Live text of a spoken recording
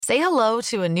Say hello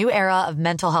to a new era of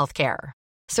mental health care.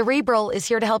 Cerebral is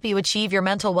here to help you achieve your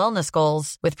mental wellness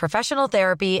goals with professional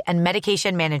therapy and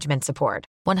medication management support.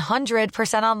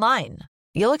 100% online.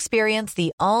 You'll experience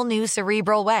the all-new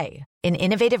Cerebral Way, an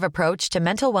innovative approach to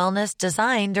mental wellness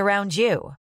designed around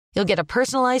you. You'll get a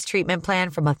personalized treatment plan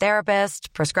from a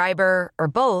therapist, prescriber, or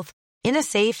both in a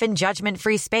safe and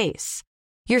judgment-free space.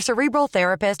 Your Cerebral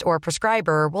therapist or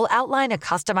prescriber will outline a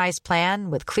customized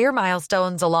plan with clear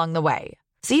milestones along the way,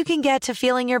 so you can get to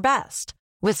feeling your best.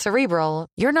 With Cerebral,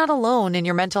 you're not alone in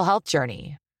your mental health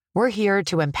journey. We're here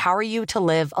to empower you to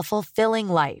live a fulfilling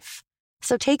life.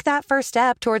 So take that first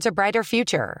step towards a brighter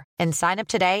future and sign up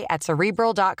today at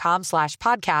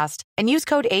Cerebral.com/podcast and use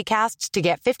code ACAST to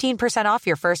get 15% off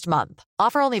your first month.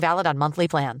 Offer only valid on monthly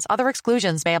plans. Other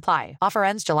exclusions may apply. Offer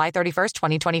ends July 31st,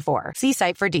 2024. See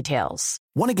site for details.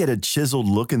 Want to get a chiseled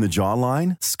look in the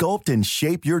jawline? Sculpt and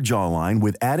shape your jawline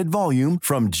with added volume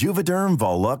from Juvederm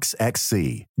Volux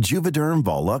XC. Juvederm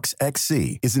Volux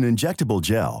XC is an injectable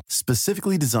gel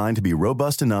specifically designed to be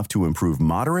robust enough to improve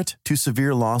moderate to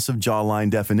severe loss of jawline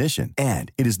definition.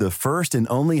 And it is the first and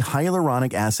only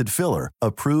hyaluronic acid filler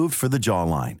approved for the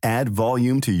jawline. Add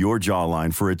volume to your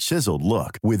jawline for a chiseled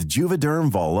look with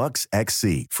Juvederm Volux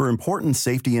XC. For important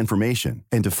safety information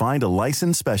and to find a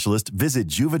licensed specialist, visit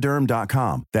Juvederm.com.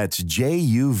 That's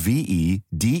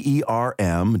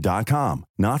Juvederm.com.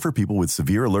 Not for people with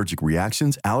severe allergic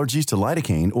reactions, allergies to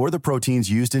lidocaine, or the proteins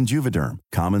used in Juvederm.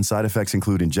 Common side effects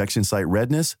include injection site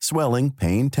redness, swelling,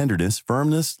 pain, tenderness,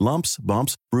 firmness, lumps,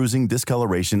 bumps, bruising,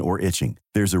 discoloration, or itching.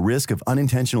 There's a risk of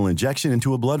unintentional injection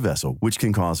into a blood vessel, which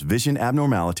can cause vision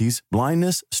abnormalities,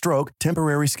 blindness, stroke,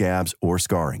 temporary scabs, or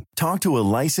scarring. Talk to a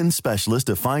licensed specialist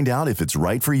to find out if it's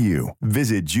right for you.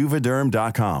 Visit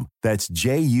Juvederm.com. That's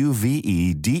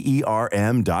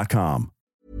Juvederm.com.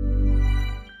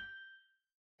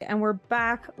 And we're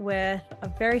back with a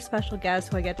very special guest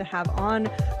who I get to have on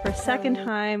for a second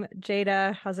time.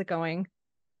 Jayda, how's it going?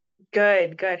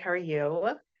 Good. How are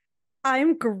you?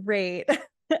 I'm great.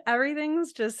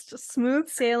 Everything's just smooth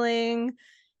sailing,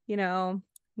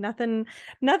 nothing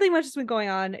much has been going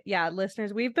on. Yeah,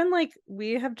 listeners, we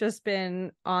have just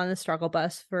been on the struggle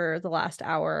bus for the last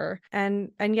hour,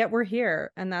 and yet we're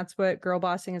here, and that's what girl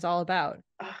bossing is all about.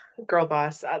 Girl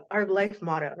boss, our life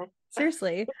motto.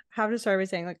 Seriously, have to start by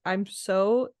saying, I'm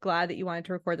so glad that you wanted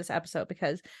to record this episode,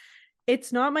 because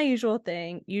it's not my usual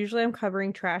thing. Usually I'm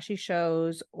covering trashy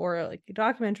shows or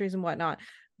documentaries and whatnot,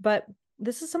 but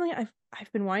this is something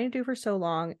I've been wanting to do for so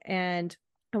long, and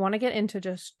I want to get into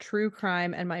just true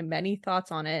crime and my many thoughts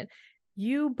on it.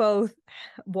 You both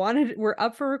were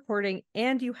up for recording,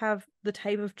 and you have the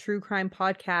type of true crime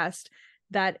podcast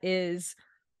that is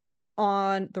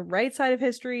on the right side of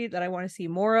history that I want to see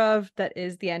more of, that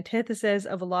is the antithesis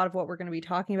of a lot of what we're going to be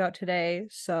talking about today.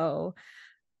 So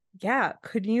yeah,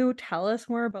 could you tell us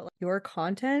more about your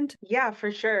content? Yeah,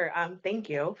 for sure. Thank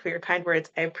you for your kind words.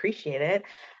 I appreciate it.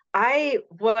 I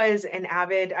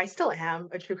still am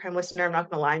a true crime listener. I'm not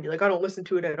going to lie and be like, I don't listen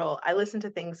to it at all. I listen to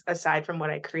things aside from what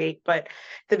I create. But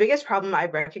the biggest problem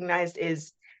I've recognized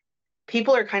is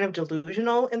people are kind of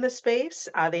delusional in the space.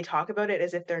 They talk about it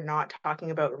as if they're not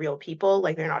talking about real people.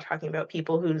 Like, they're not talking about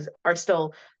people who are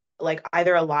still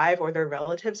either alive or their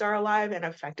relatives are alive and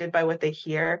affected by what they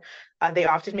hear. They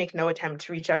often make no attempt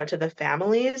to reach out to the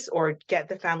families or get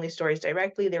the family stories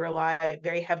directly. They rely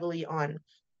very heavily on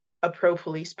a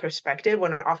pro-police perspective,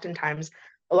 when oftentimes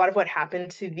a lot of what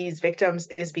happened to these victims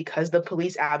is because the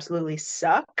police absolutely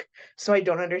suck. So I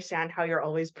don't understand how you're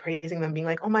always praising them, being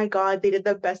like, oh my God, they did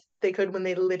the best they could, when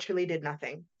they literally did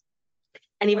nothing.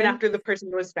 And even after the person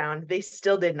was found, they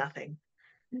still did nothing.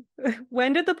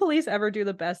 When did the police ever do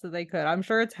the best that they could? I'm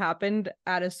sure it's happened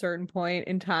at a certain point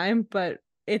in time, but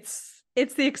it's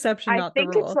the exception, not the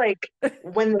rule. I think it's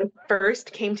when they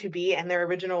first came to be, and their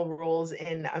original rules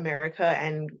in America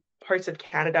and parts of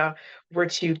Canada were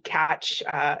to catch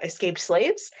escaped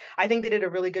slaves. I think they did a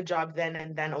really good job then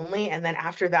and then only. And then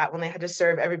after that, when they had to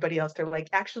serve everybody else, they're like,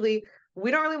 actually,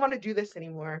 we don't really want to do this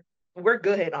anymore. We're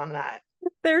good on that.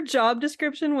 Their job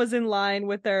description was in line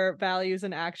with their values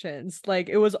and actions.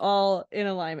 It was all in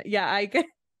alignment. Yeah, I get.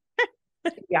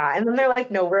 Yeah, and then they're like,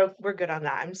 no, we're good on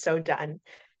that. I'm so done.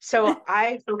 So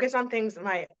I focus on things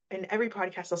in every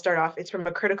podcast I'll start off, it's from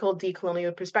a critical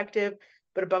decolonial perspective,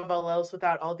 but above all else,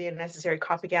 without all the unnecessary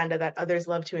propaganda that others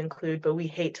love to include, but we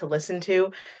hate to listen to.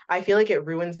 I feel like it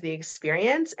ruins the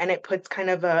experience, and it puts kind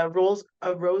of a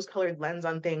rose-colored lens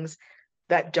on things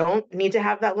that don't need to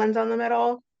have that lens on them at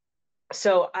all.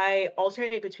 So I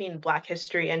alternate between Black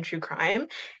history and true crime.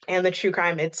 And the true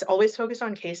crime, it's always focused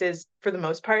on cases for the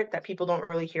most part that people don't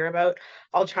really hear about.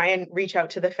 I'll try and reach out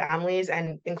to the families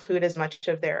and include as much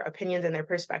of their opinions and their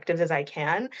perspectives as I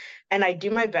can. And I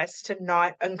do my best to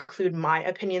not include my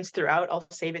opinions throughout. I'll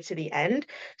save it to the end.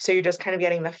 So you're just kind of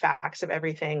getting the facts of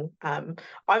everything,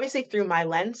 obviously through my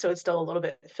lens. So it's still a little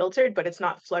bit filtered, but it's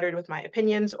not fluttered with my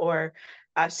opinions or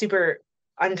super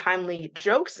untimely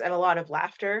jokes and a lot of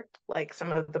laughter, like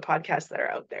some of the podcasts that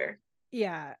are out there.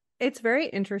 Yeah, it's very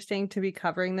interesting to be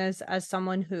covering this as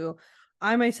someone who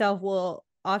I myself will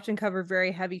often cover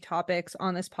very heavy topics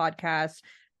on this podcast,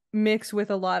 mixed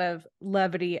with a lot of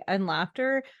levity and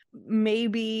laughter.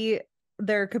 Maybe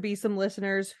there could be some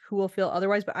listeners who will feel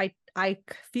otherwise, but I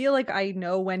feel like I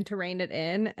know when to rein it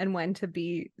in and when to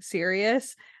be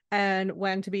serious and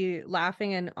when to be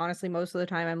laughing. And honestly, most of the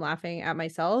time I'm laughing at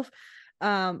myself.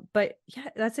 But yeah,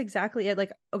 that's exactly it.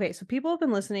 Like, okay, so people have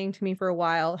been listening to me for a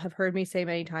while, have heard me say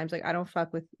many times, like, I don't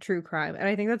fuck with true crime. And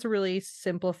I think that's a really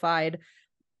simplified,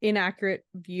 inaccurate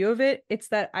view of it. It's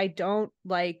that I don't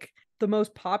like the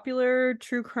most popular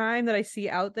true crime that I see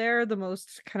out there, the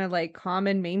most kind of like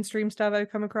common mainstream stuff I've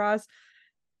come across.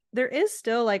 There is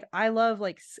still like I love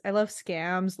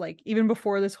scams, like even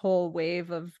before this whole wave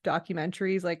of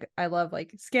documentaries. Like I love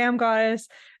like Scam Goddess.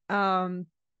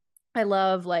 I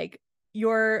love like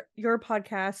your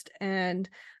podcast and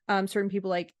certain people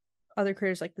like other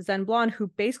creators like the Zen Blonde who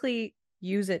basically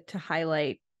use it to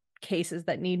highlight cases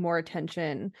that need more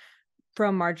attention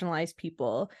from marginalized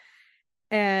people.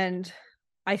 And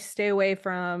I stay away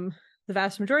from the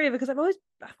vast majority of it because I've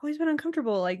always been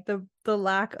uncomfortable, like the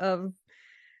lack of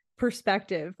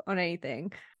perspective on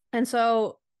anything. And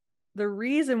so the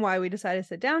reason why we decided to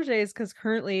sit down today is because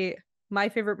currently my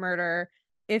favorite murder,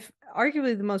 if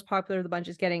arguably the most popular of the bunch,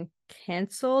 is getting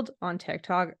canceled on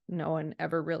TikTok. No one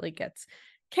ever really gets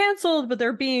canceled, but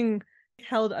they're being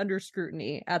held under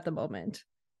scrutiny at the moment.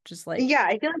 Just like, Yeah,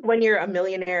 I feel like when you're a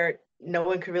millionaire, no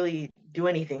one could really do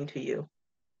anything to you.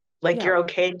 Like yeah, you're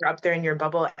okay, you're up there in your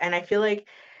bubble. And I feel like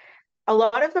a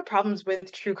lot of the problems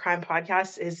with true crime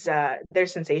podcasts is they're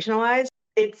sensationalized.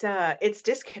 It's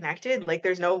disconnected, like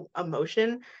there's no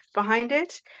emotion behind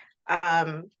it.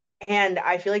 Um, and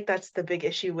I feel like that's the big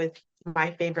issue with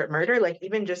My Favorite Murder, like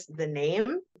even just the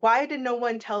name. Why did no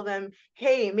one tell them,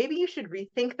 hey, maybe you should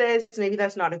rethink this? Maybe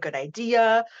that's not a good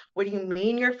idea. What do you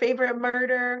mean your favorite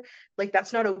murder? Like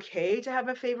that's not okay to have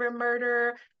a favorite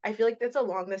murder. I feel like that's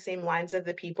along the same lines of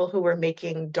the people who were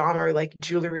making Dahmer like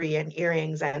jewelry and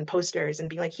earrings and posters and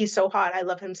being like, he's so hot, I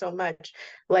love him so much.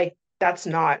 Like, that's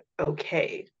not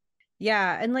okay.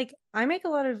 yeah. And like I make a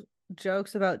lot of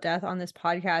jokes about death on this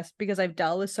podcast because I've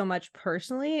dealt with so much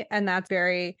personally, and that's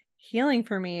very healing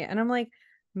for me. And I'm like,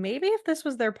 maybe if this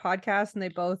was their podcast and they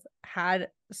both had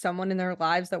someone in their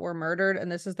lives that were murdered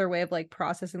and this is their way of like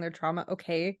processing their trauma,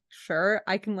 okay, sure,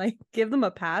 I can like give them a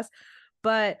pass.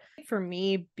 But for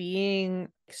me, being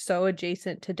so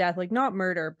adjacent to death, like not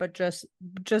murder, but just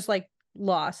like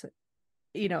loss,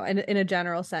 you know, in a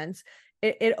general sense,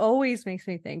 it always makes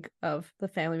me think of the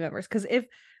family members. Because if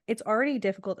it's already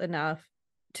difficult enough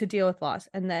to deal with loss,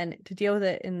 and then to deal with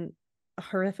it in a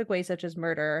horrific way such as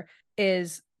murder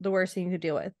is the worst thing to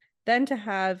deal with, then to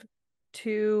have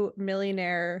two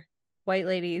millionaire white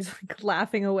ladies like,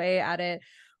 laughing away at it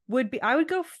would be, I would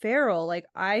go feral. Like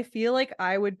I feel like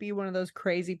I would be one of those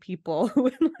crazy people who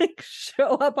would like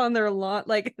show up on their lawn,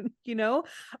 like, you know,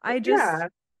 I just, Yeah,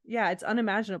 yeah, it's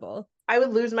unimaginable. I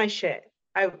would lose my shit.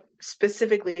 I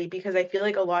specifically because I feel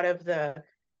like a lot of the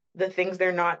things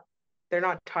they're not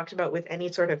talked about with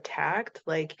any sort of tact,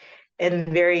 like and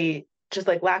very just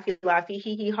like laughy laughy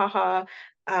hee hee ha ha,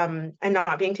 and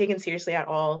not being taken seriously at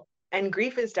all. And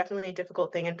grief is definitely a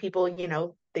difficult thing, and people,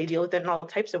 they deal with it in all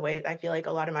types of ways. I feel like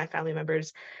a lot of my family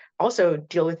members also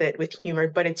deal with it with humor,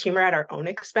 but it's humor at our own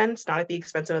expense, not at the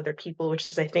expense of other people,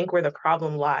 which is, I think, where the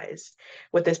problem lies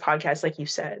with this podcast, like you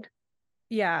said.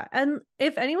 Yeah. And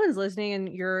if anyone's listening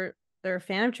and they're a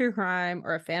fan of true crime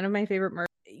or a fan of My Favorite Murder,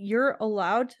 you're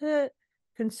allowed to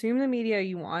consume the media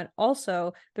you want.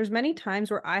 Also, there's many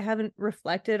times where I haven't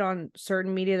reflected on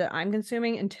certain media that I'm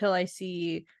consuming until I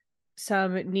see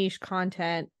some niche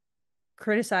content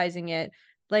criticizing it.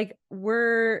 Like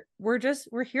we're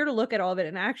here to look at all of it.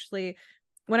 And actually,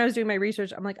 when I was doing my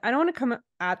research, I'm like, I don't want to come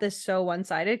at this so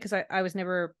one-sided because I was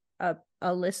never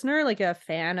a listener, like a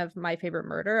fan of My Favorite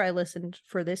Murder. I listened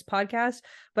for this podcast,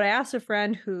 but I asked a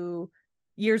friend who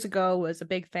years ago was a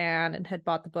big fan and had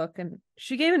bought the book, and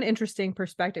she gave an interesting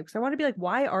perspective because I want to be like,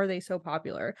 why are they so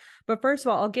popular? But first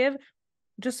of all, I'll give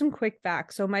just some quick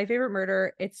facts. So My Favorite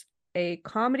Murder, it's a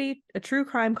true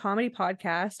crime comedy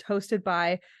podcast hosted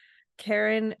by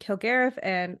Karen Kilgariff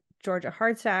and Georgia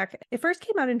Hardstack. It first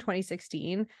came out in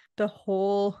 2016. The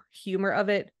whole humor of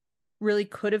it really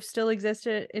could have still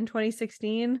existed in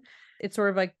 2016. It's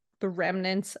sort of like the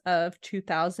remnants of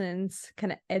 2000s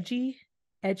kind of edgy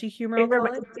humor.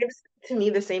 It gives to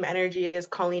me the same energy as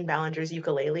Colleen Ballinger's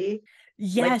ukulele.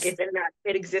 Yes. Like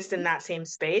it exists in that same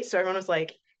space. So everyone was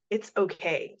like, it's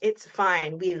okay. It's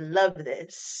fine. We love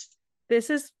this.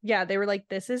 They were like,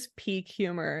 this is peak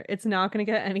humor. It's not going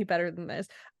to get any better than this.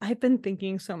 I've been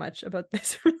thinking so much about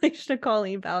this relation to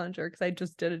Colleen Ballinger because I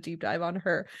just did a deep dive on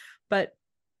her. But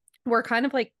we're kind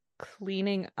of like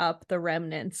cleaning up the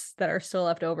remnants that are still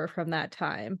left over from that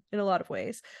time in a lot of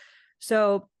ways.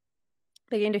 So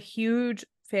they gained a huge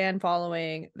fan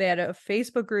following. They had a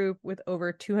Facebook group with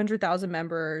over 200,000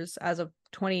 members as of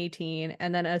 2018,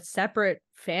 and then a separate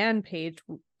fan page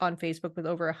on Facebook with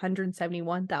over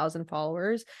 171,000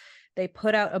 followers. They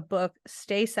put out a book,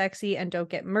 Stay Sexy and Don't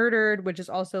Get Murdered, which is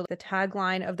also the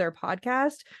tagline of their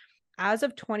podcast. As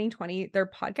of 2020, their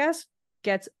podcast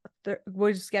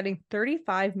was getting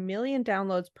 35 million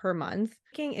downloads per month.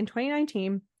 In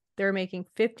 2019, they were making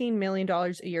 $15 million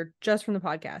a year just from the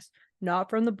podcast, not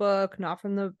from the book, not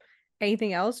from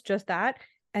anything else, just that.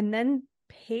 And then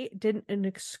did an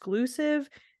exclusive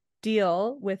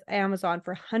deal with Amazon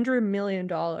for $100 million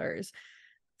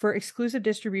for exclusive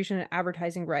distribution and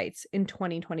advertising rights in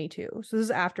 2022. So this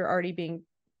is after already being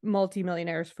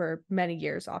multimillionaires for many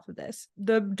years off of this.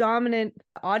 The dominant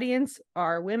audience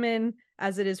are women,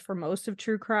 as it is for most of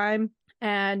true crime.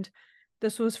 And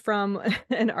this was from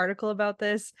an article about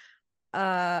this,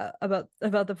 about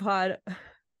the pod.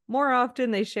 More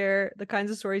often, they share the kinds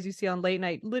of stories you see on late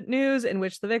night news in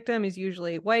which the victim is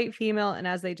usually white, female, and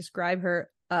as they describe her,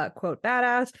 quote,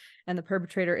 badass, and the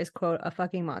perpetrator is, quote, a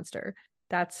fucking monster.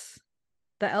 That's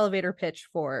the elevator pitch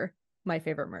for My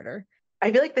Favorite Murder.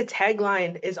 I feel like the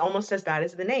tagline is almost as bad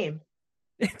as the name.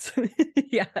 It's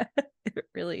yeah, it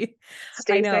really.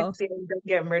 Stay sexy and don't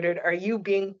get murdered. Are you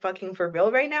being fucking for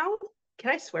real right now?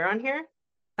 Can I swear on here?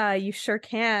 You sure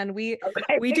can. We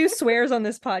do swears on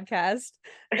this podcast.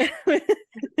 Yeah.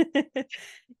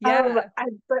 But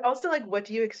also, like, what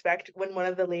do you expect when one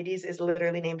of the ladies is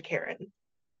literally named Karen?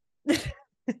 It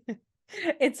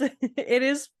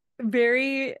is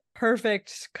very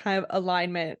perfect kind of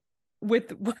alignment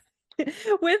with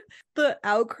the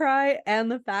outcry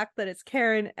and the fact that it's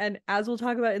Karen. And as we'll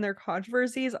talk about in their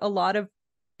controversies, a lot of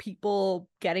people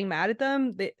getting mad at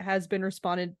them that has been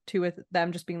responded to with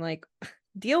them just being like,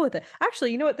 deal with it.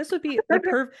 Actually, you know what? This would be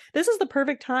this is the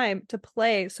perfect time to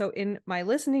play. So in my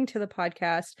listening to the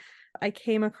podcast, I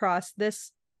came across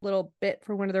this little bit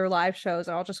for one of their live shows.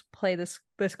 I'll just play this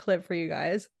clip for you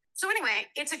guys. So anyway,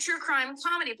 it's a true crime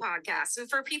comedy podcast. And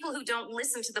for people who don't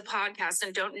listen to the podcast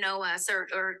and don't know us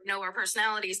or know our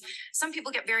personalities, some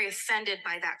people get very offended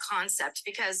by that concept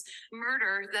because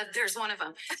murder, there's one of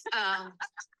them.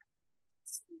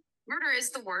 Murder is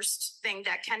the worst thing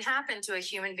that can happen to a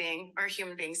human being or a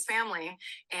human being's family.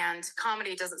 And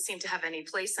comedy doesn't seem to have any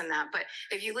place in that. But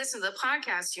if you listen to the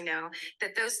podcast, you know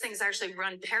that those things actually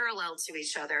run parallel to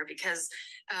each other because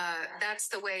that's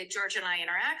the way George and I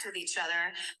interact with each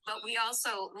other. But we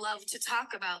also love to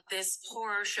talk about this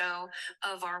horror show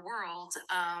of our world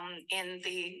in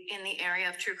the area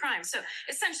of true crime. So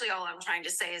essentially all I'm trying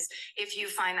to say is if you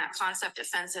find that concept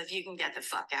offensive, you can get the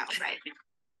fuck out right now.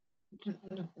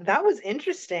 That was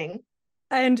interesting.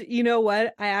 And you know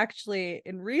what? I actually,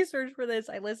 in research for this,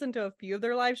 I listened to a few of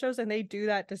their live shows and they do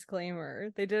that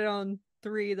disclaimer. They did it on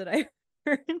 3 that I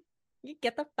heard. You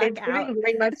get the fuck out. It's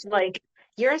very much like,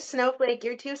 you're a snowflake,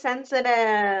 you're too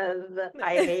sensitive.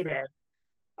 I hate it.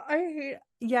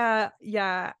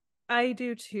 Yeah, I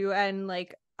do too. And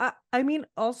like, I mean,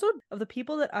 also of the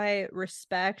people that I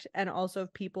respect and also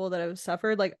of people that have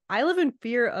suffered, like I live in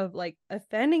fear of like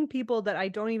offending people that I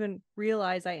don't even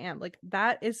realize I am. Like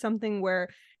that is something where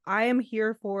I am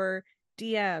here for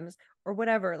DMs or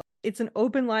whatever. It's an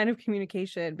open line of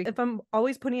communication. If I'm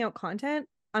always putting out content,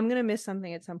 I'm going to miss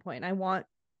something at some point. I want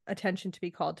attention to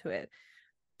be called to it.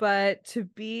 But to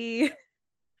be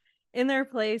in their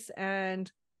place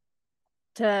and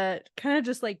to kind of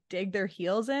just like dig their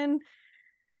heels in,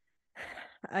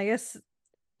 I guess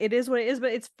it is what it is,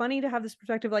 but it's funny to have this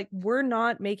perspective. Like, we're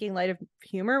not making light of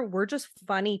humor. We're just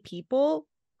funny people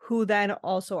who then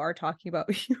also are talking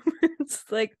about humor. It's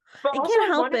like, I can't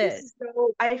help it.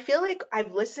 So I feel like I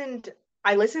listened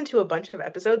to a bunch of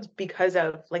episodes because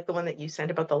of like the one that you sent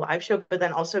about the live show, but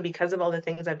then also because of all the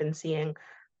things I've been seeing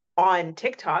on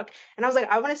TikTok. And I was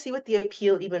like, I want to see what the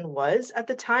appeal even was at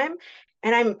the time.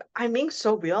 And I'm being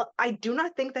so real. I do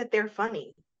not think that they're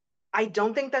funny. I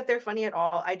don't think that they're funny at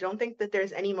all. I don't think that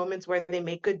there's any moments where they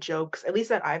make good jokes, at least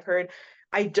that I've heard.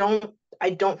 I don't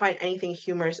find anything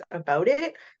humorous about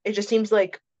it. It just seems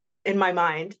like in my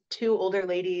mind, two older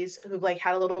ladies who've like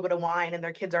had a little bit of wine and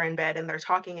their kids are in bed and they're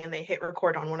talking and they hit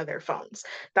record on one of their phones.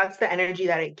 That's the energy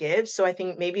that it gives. So I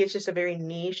think maybe it's just a very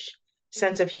niche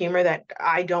sense of humor that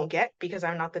I don't get because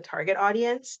I'm not the target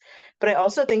audience. But I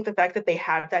also think the fact that they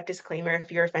have that disclaimer,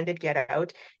 if you're offended, get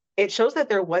out, it shows that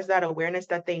there was that awareness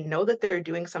that they know that they're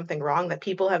doing something wrong, that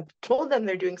people have told them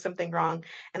they're doing something wrong.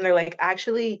 And they're like,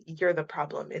 actually, you're the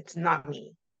problem. It's not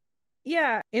me.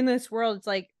 Yeah, in this world, it's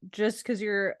like just because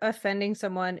you're offending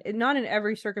someone, not in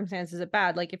every circumstance is it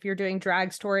bad. Like if you're doing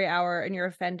drag story hour and you're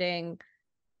offending,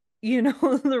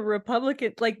 the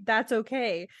Republican, like that's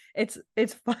okay. It's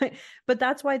fine. But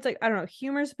that's why it's like, I don't know,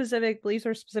 humor specific, beliefs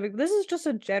are specific. This is just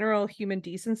a general human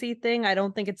decency thing. I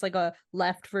don't think it's like a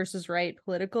left versus right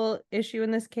political issue in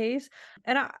this case.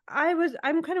 And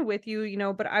I'm kind of with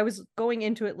you, but I was going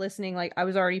into it listening, like I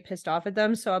was already pissed off at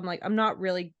them. So I'm like,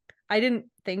 I didn't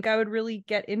think I would really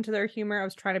get into their humor. I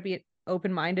was trying to be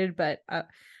open-minded, but I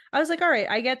was like, all right,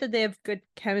 I get that they have good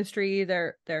chemistry.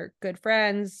 They're good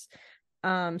friends.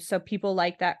 So people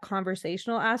like that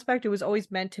conversational aspect. It was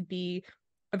always meant to be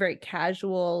a very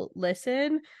casual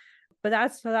listen. But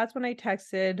that's when I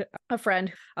texted a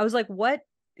friend. I was like, what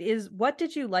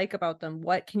did you like about them?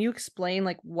 What can you explain?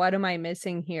 Like, what am I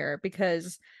missing here?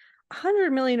 Because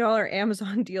 $100 million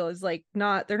Amazon deal is like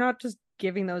they're not just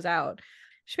giving those out.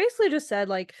 She basically just said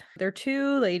like they're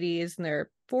two ladies in their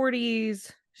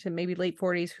 40s, maybe late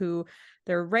 40s, who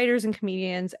they're writers and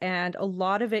comedians, and a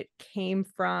lot of it came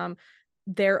from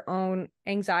their own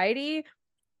anxiety.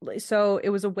 So it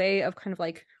was a way of kind of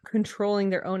like controlling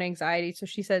their own anxiety. So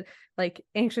she said like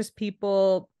anxious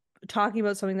people talking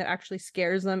about something that actually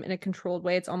scares them in a controlled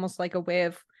way. It's almost like a way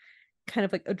of kind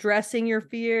of like addressing your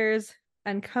fears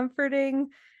and comforting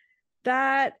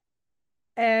that.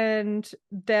 And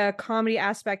the comedy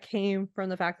aspect came from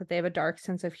the fact that they have a dark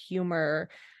sense of humor.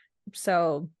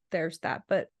 So there's that.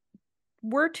 But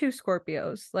we're two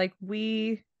Scorpios. Like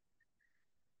we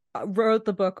wrote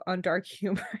the book on dark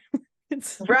humor.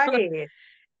 It's Right.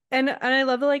 and I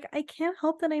love it. Like I can't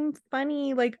help that I'm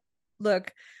funny. Like,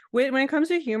 look, when it comes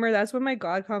to humor, that's when my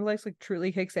God complex like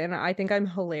truly kicks in. I think I'm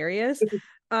hilarious.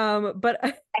 But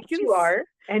I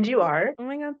And you are. Oh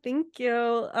my God, thank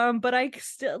you. But I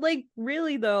still like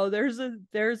really though, there's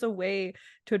a way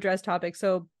to address topics.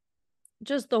 So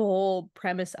just the whole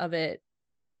premise of it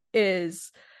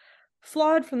is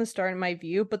flawed from the start in my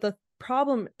view, but the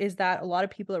problem is that a lot of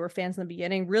people that were fans in the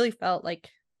beginning really felt like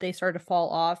they started to fall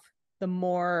off the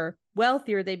more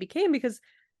wealthier they became, because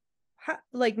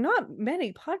like not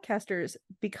many podcasters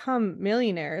become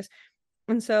millionaires.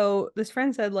 And so this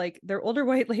friend said like they're older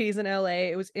white ladies in LA.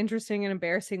 It was interesting and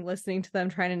embarrassing listening to them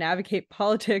trying to navigate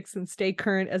politics and stay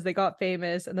current as they got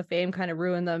famous, and the fame kind of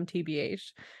ruined them,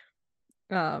 TBH.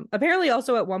 Apparently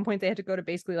also at one point they had to go to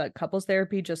basically like couples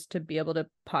therapy just to be able to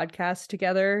podcast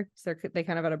together. So they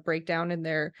kind of had a breakdown in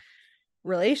their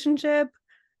relationship.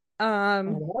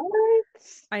 What?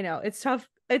 I know it's tough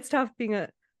being a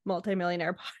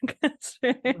multimillionaire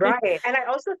podcaster. Right. And I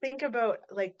also think about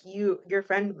like your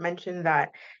friend mentioned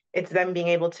that it's them being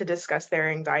able to discuss their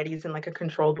anxieties in like a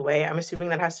controlled way. I'm assuming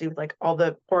that has to do with like all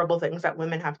the horrible things that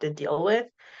women have to deal with,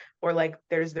 or like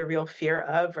there's the real fear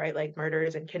of, right? Like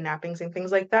murders and kidnappings and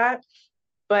things like that.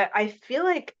 But I feel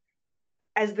like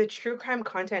as the true crime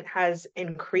content has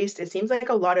increased, it seems like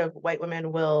a lot of white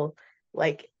women will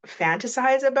like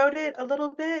fantasize about it a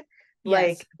little bit.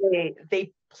 Yes. Like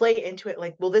they play into it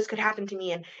like, well, this could happen to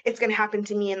me and it's gonna happen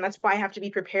to me, and that's why I have to be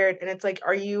prepared. And it's like,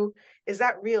 is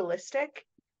that realistic?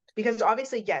 Because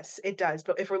obviously, yes, it does.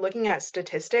 But if we're looking at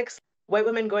statistics, white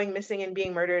women going missing and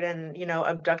being murdered and,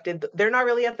 abducted, they're not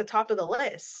really at the top of the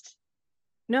list.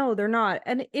 No, they're not.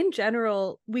 And in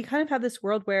general, we kind of have this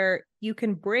world where you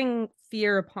can bring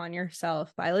fear upon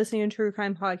yourself by listening to true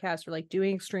crime podcasts or like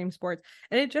doing extreme sports.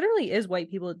 And it generally is white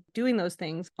people doing those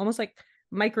things, almost like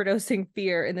microdosing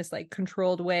fear in this like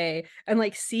controlled way and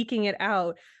like seeking it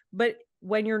out. But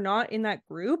when you're not in that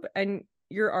group and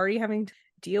you're already having to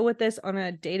deal with this on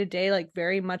a day-to-day, like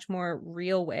very much more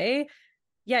real way,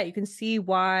 yeah, you can see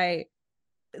why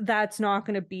that's not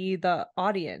going to be the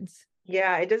audience.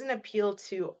 Yeah, it doesn't appeal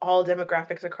to all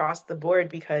demographics across the board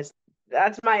because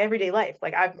that's my everyday life.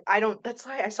 Like I don't, that's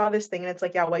why I saw this thing and it's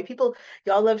like, yeah, white people,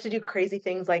 y'all love to do crazy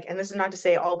things like, and this is not to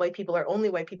say all white people are only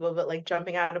white people, but like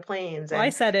jumping out of planes Well, I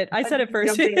and said it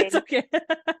first. jumping, It's okay.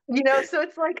 so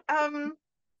it's like,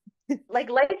 Like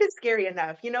life is scary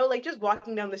enough, like just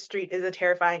walking down the street is a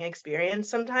terrifying experience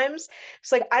sometimes.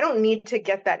 It's like I don't need to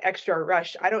get that extra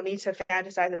rush. I don't need to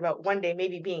fantasize about one day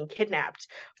maybe being kidnapped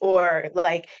or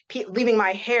like leaving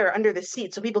my hair under the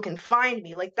seat so people can find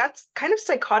me. Like that's kind of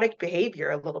psychotic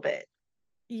behavior a little bit.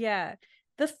 Yeah.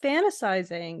 The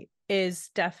fantasizing is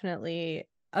definitely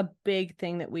a big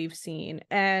thing that we've seen.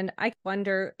 And I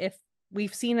wonder if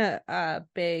we've seen a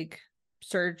big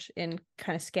surge in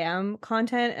kind of scam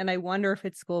content. And I wonder if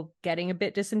it's getting a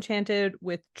bit disenchanted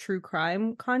with true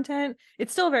crime content.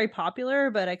 It's still very popular,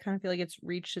 but I kind of feel like it's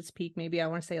reached its peak. Maybe I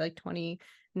want to say like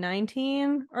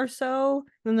 2019 or so.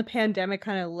 Then the pandemic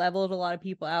kind of leveled a lot of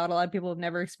people out. A lot of people have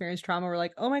never experienced trauma. Were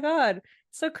like, oh my God,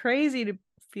 it's so crazy to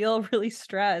feel really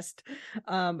stressed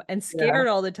and Yeah. scared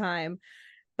all the time.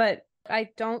 But I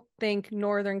don't think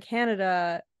Northern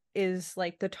Canada is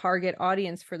like the target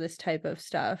audience for this type of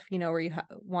stuff, where you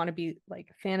want to be like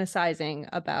fantasizing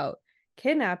about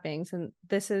kidnappings. And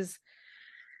this is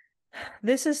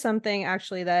something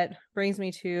actually that brings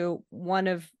me to one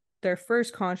of their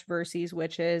first controversies,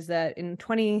 which is that in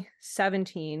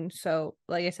 2017, so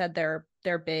like I said, their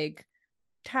big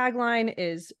tagline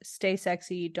is "Stay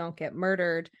sexy, don't get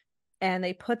murdered," and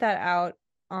they put that out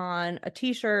on a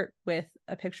t-shirt with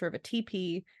a picture of a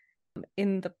teepee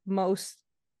in the most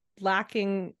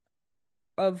lacking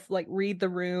of like read the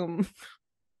room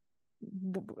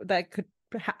that could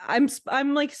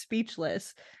I'm like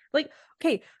speechless. Like,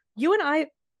 okay, you and I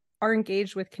are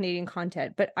engaged with Canadian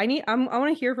content, but I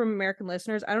want to hear from American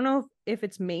listeners. I don't know if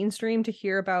it's mainstream to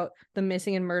hear about the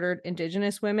missing and murdered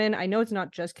Indigenous women. I know it's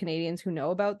not just Canadians who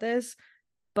know about this,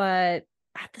 but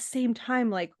at the same time,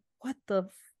 like, what the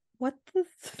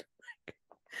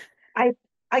I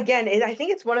I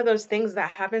think it's one of those things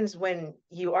that happens when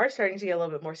you are starting to get a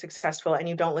little bit more successful and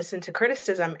you don't listen to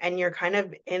criticism and you're kind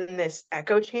of in this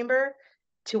echo chamber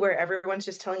to where everyone's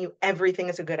just telling you everything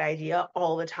is a good idea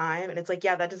all the time. And it's like,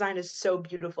 yeah, that design is so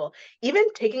beautiful.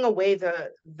 Even taking away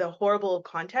the horrible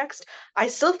context, I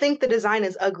still think the design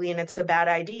is ugly and it's a bad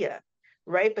idea,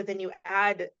 right? But then you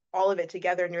add all of it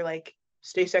together and you're like,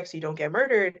 stay sexy, don't get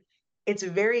murdered. It's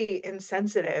very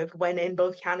insensitive when in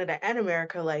both Canada and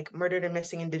America, like murdered and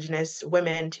missing Indigenous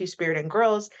women, Two-Spirit, and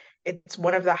girls, it's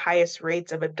one of the highest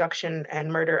rates of abduction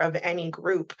and murder of any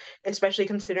group, especially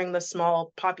considering the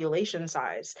small population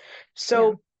size. yeah.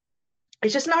 So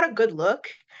it's just not a good look.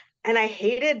 And I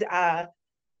hated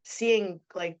seeing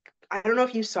like I don't know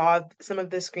if you saw some of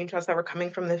the screenshots that were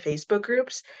coming from the Facebook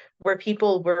groups where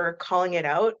people were calling it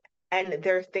out and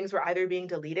their things were either being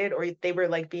deleted or they were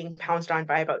like being pounced on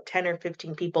by about 10 or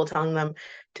 15 people telling them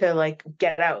to like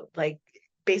get out, like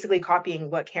basically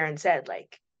copying what Karen said,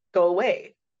 like go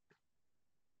away.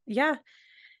 Yeah.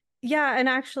 Yeah, and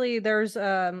actually there's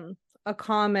a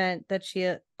comment that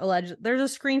she alleged. There's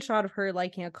a screenshot of her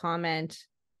liking a comment.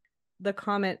 The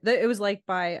comment that it was like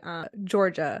by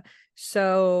Georgia.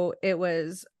 So it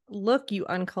was, "Look, you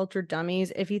uncultured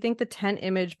dummies. If you think the tent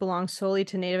image belongs solely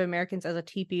to Native Americans as a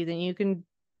teepee, then you can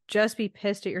just be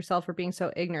pissed at yourself for being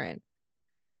so ignorant."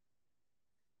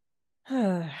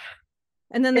 And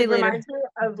then they It later, reminds me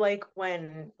of like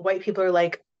when white people are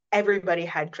like, everybody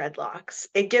had dreadlocks.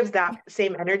 It gives that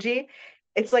same energy.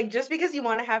 It's like just because you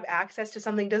want to have access to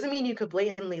something doesn't mean you could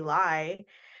blatantly lie.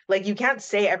 Like you can't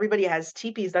say everybody has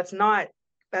teepees. That's not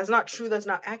true. That's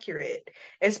not accurate.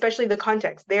 Especially the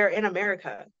context. They're in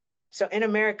America. So in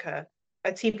America,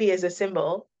 a teepee is a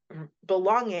symbol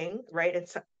belonging, right?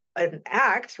 It's an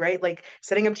act, right? Like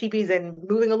setting up teepees and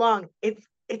moving along.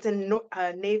 It's a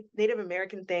Native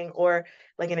American thing or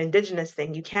like an indigenous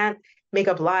thing. You can't make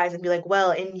up lies and be like,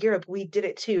 well, in Europe, we did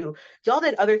it too. Y'all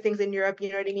did other things in Europe, you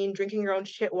know what I mean? Drinking your own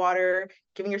shit water,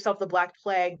 giving yourself the Black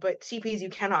Plague, but teepees you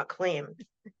cannot claim.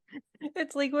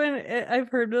 it's like when I've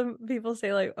heard people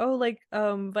say like, "Oh, like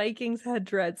Vikings had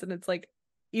dreads," and it's like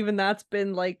even that's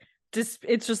been like just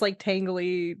it's just like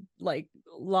tangly like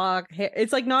lock hair.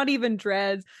 It's like not even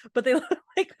dreads, but they look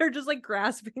like they're just like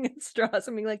grasping at straws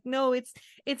and being like, "No, it's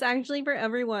actually for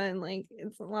everyone." Like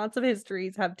it's lots of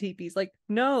histories have teepees. Like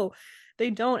no,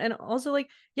 they don't. And also like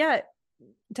yeah,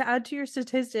 to add to your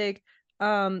statistic,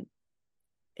 um,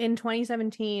 in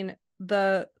 2017,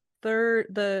 the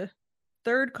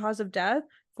third cause of death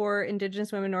for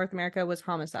Indigenous women in North America was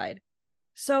homicide.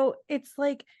 So it's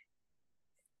like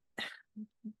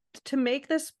to make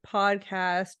this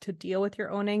podcast to deal with your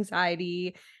own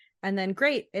anxiety, and then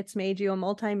great, it's made you a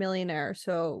multimillionaire.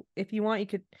 So if you want, you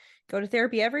could go to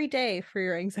therapy every day for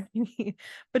your anxiety,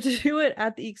 but to do it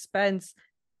at the expense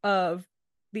of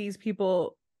these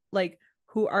people like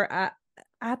who are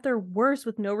at their worst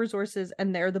with no resources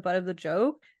and they're the butt of the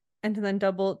joke, and to then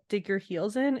double dig your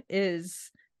heels in is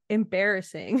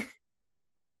embarrassing.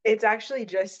 It's actually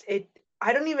just it.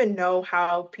 I don't even know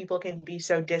how people can be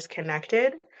so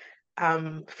disconnected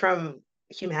from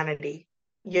humanity.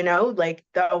 You know, like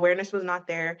the awareness was not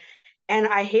there. And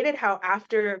I hated how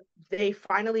after they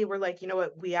finally were like, you know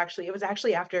what, it was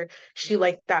actually after she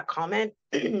liked that comment.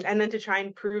 And then to try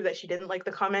and prove that she didn't like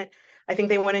the comment, I think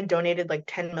they went and donated like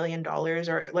 $10 million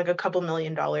or like a couple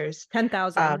 $1,000,000.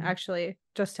 10,000, actually,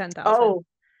 just 10,000. Oh,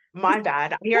 my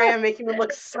bad. Here I am making them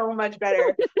look so much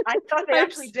better. I thought they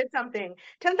actually did something.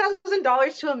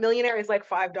 $10,000 to a millionaire is like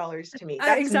 $5 to me.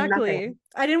 That's Exactly. nothing.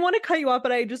 I didn't want to cut you off,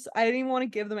 but I didn't even want to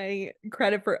give them any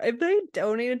credit for if they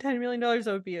donated $10 million, that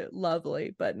would be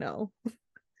lovely, but no.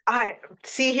 I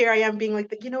see here I am being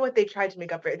like, you know what? They tried to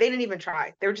make up for it. They didn't even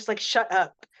try. They were just like, shut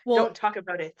up. Well, Don't talk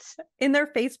about it. In their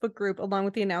Facebook group, along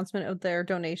with the announcement of their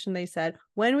donation, they said,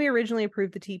 when we originally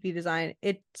approved the TP design,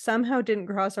 it somehow didn't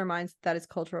cross our minds that it's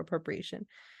cultural appropriation.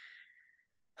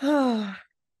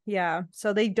 Yeah,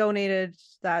 so they donated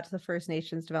that to the First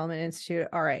Nations Development Institute.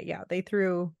 All right, yeah, they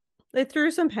threw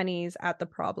some pennies at the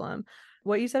problem.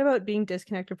 What you said about being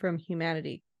disconnected from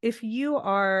humanity, if you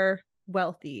are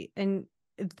wealthy and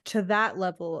to that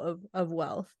level of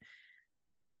wealth,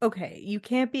 okay, you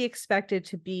can't be expected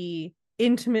to be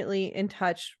intimately in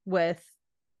touch with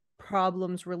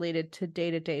problems related to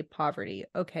day-to-day poverty.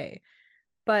 Okay,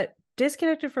 but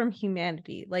disconnected from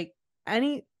humanity, like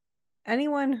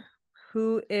anyone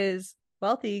who is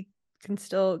wealthy can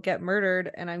still get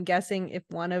murdered. And I'm guessing if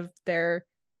one of their,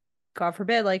 God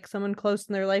forbid, like someone close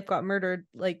in their life got murdered,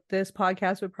 like this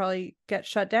podcast would probably get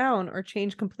shut down or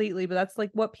changed completely. But that's like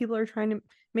what people are trying to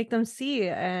make them see.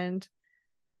 And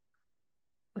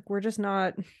like we're just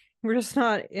not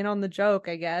in on the joke,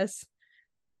 I guess.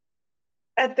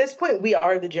 At this point, we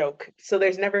are the joke. So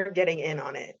there's never getting in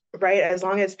on it, right? As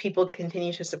long as people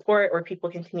continue to support or people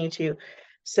continue to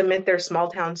submit their small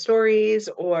town stories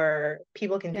or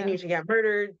people continue to get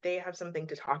murdered, they have something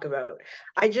to talk about.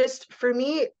 For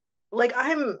me, like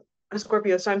I'm a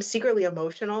Scorpio, so I'm secretly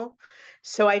emotional.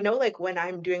 So I know like when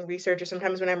I'm doing research or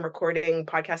sometimes when I'm recording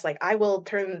podcasts, like I will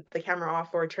turn the camera off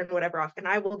or turn whatever off and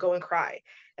I will go and cry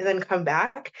and then come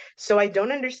back. So I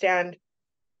don't understand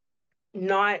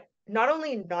not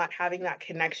only not having that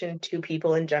connection to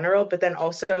people in general, but then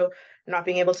also not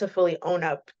being able to fully own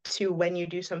up to when you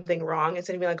do something wrong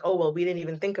instead of being like, oh, well, we didn't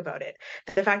even think about it.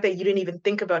 The fact that you didn't even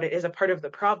think about it is a part of the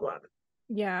problem.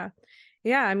 Yeah.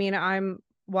 I mean,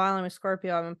 while I'm a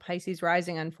Scorpio, I'm a Pisces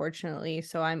rising, unfortunately,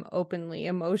 so I'm openly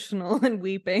emotional and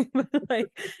weeping. But like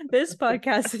this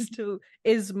podcast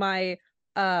is my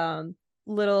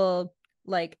little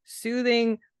like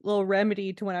soothing little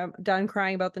remedy to when I'm done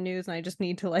crying about the news and I just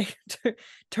need to like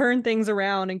turn things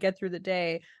around and get through the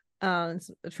day.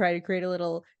 Try to create a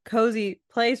little cozy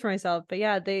place for myself. But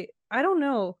yeah, I don't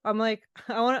know. I'm like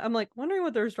wondering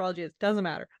what their astrology is. Doesn't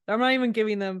matter. I'm not even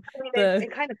giving them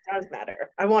it kind of does matter.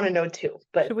 I want to know too,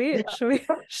 but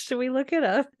should we look it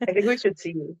up? I think we should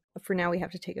see. For now, we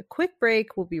have to take a quick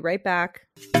break. We'll be right back.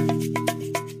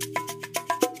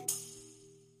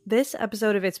 This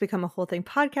episode of It's Become a Whole Thing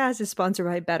podcast is sponsored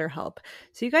by BetterHelp.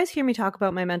 So you guys hear me talk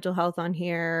about my mental health on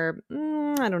here,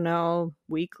 I don't know,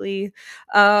 weekly.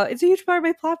 It's a huge part of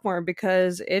my platform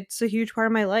because it's a huge part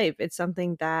of my life. It's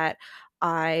something that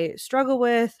I struggle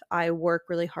with. I work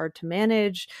really hard to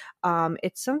manage.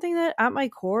 It's something that at my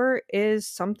core is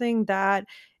something that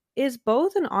is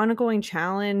both an ongoing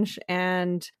challenge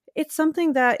and it's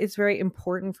something that is very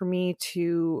important for me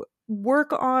to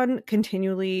work on,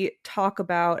 continually talk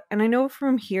about. And I know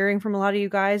from hearing from a lot of you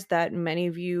guys that many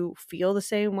of you feel the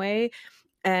same way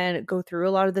and go through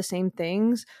a lot of the same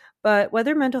things. But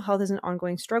whether mental health is an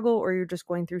ongoing struggle or you're just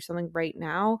going through something right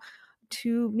now,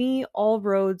 to me, all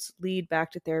roads lead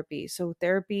back to therapy. So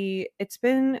therapy, it's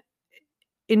been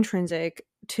intrinsic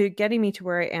to getting me to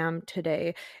where I am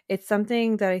today. It's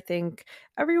something that I think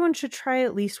everyone should try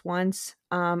at least once.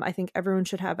 I think everyone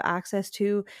should have access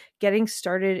to. Getting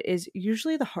started is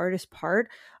usually the hardest part.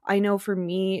 I know for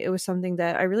me, it was something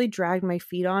that I really dragged my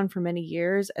feet on for many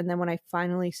years. And then when I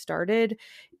finally started,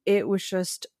 it was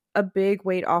just a big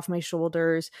weight off my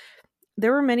shoulders.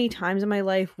 There were many times in my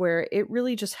life where it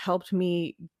really just helped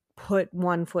me put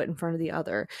one foot in front of the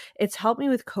other. It's helped me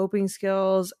with coping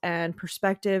skills and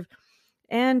perspective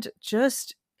and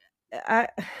just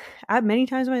at many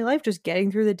times in my life, just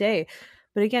getting through the day.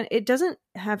 But again, it doesn't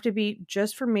have to be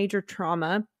just for major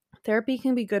trauma. Therapy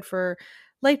can be good for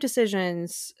life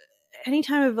decisions, any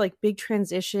time of like big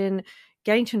transition,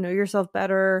 getting to know yourself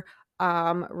better,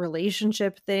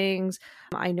 relationship things.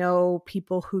 I know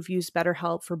people who've used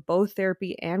BetterHelp for both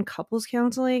therapy and couples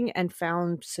counseling and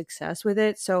found success with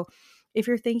it. So If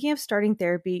you're thinking of starting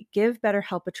therapy, give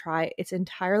BetterHelp a try. It's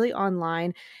entirely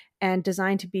online and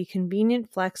designed to be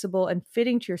convenient, flexible, and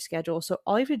fitting to your schedule. So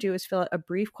all you have to do is fill out a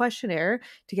brief questionnaire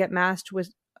to get matched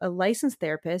with a licensed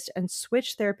therapist and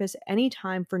switch therapists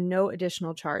anytime for no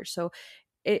additional charge. So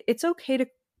it's okay to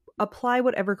apply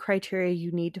whatever criteria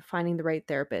you need to finding the right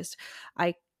therapist.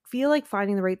 I feel like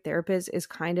finding the right therapist is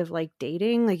kind of like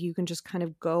dating. Like you can just kind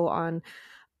of go on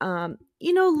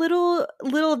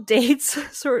little dates,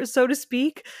 so to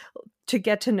speak, to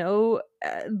get to know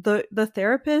the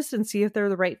therapist and see if they're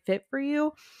the right fit for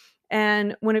you.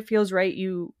 And when it feels right,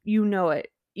 you know it,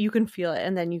 you can feel it,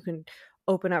 and then you can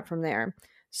open up from there.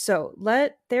 So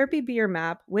let therapy be your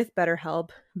map with BetterHelp.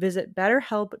 Visit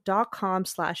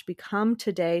betterhelp.com/become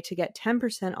today to get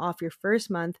 10% off your first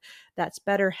month. That's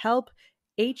BetterHelp,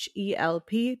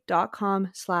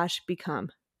 HELP.com/become.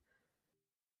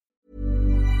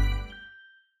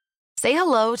 Say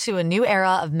hello to a new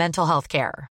era of mental health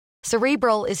care.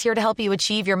 Cerebral is here to help you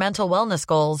achieve your mental wellness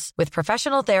goals with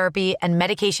professional therapy and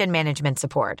medication management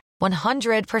support.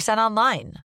 100%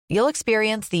 online. You'll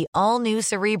experience the all-new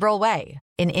Cerebral Way,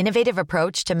 an innovative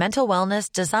approach to mental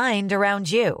wellness designed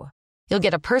around you. You'll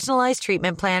get a personalized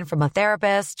treatment plan from a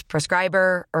therapist,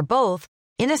 prescriber, or both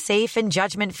in a safe and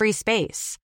judgment-free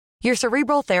space. Your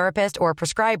Cerebral therapist or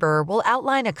prescriber will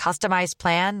outline a customized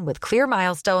plan with clear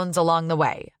milestones along the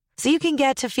way, so you can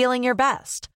get to feeling your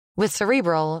best. With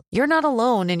Cerebral, you're not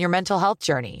alone in your mental health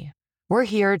journey. We're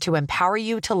here to empower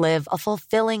you to live a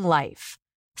fulfilling life.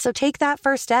 So take that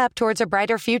first step towards a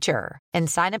brighter future and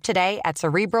sign up today at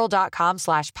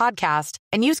Cerebral.com/podcast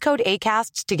and use code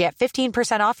ACAST to get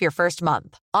 15% off your first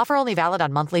month. Offer only valid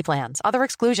on monthly plans. Other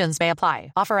exclusions may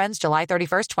apply. Offer ends July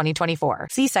 31st, 2024.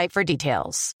 See site for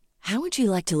details. How would you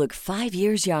like to look 5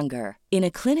 years younger? In a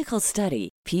clinical study,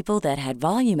 people that had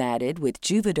volume added with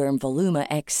Juvederm Voluma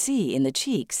XC in the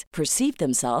cheeks perceived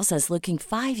themselves as looking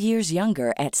 5 years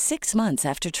younger at 6 months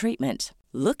after treatment.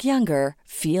 Look younger,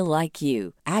 feel like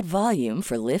you. Add volume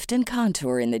for lift and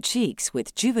contour in the cheeks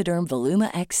with Juvederm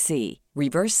Voluma XC.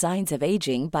 Reverse signs of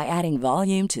aging by adding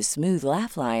volume to smooth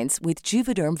laugh lines with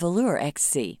Juvederm Volure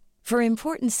XC. For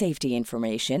important safety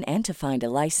information and to find a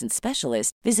licensed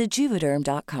specialist, visit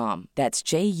Juvederm.com. That's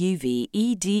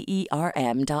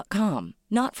JUVEDERM.com.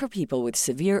 Not for people with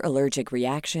severe allergic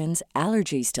reactions,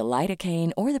 allergies to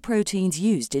lidocaine, or the proteins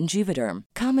used in Juvederm.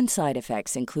 Common side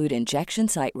effects include injection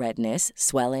site redness,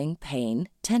 swelling, pain,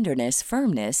 tenderness,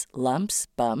 firmness, lumps,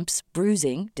 bumps,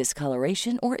 bruising,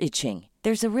 discoloration, or itching.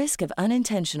 There's a risk of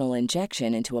unintentional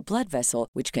injection into a blood vessel,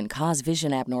 which can cause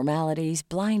vision abnormalities,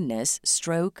 blindness,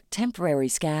 stroke, temporary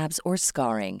scabs, or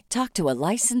scarring. Talk to a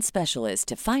licensed specialist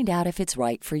to find out if it's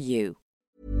right for you.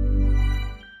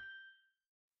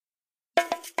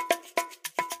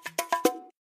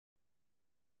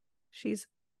 She's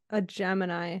a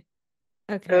Gemini.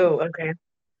 Okay. Oh, okay.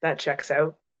 That checks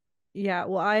out. Yeah,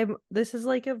 well, this is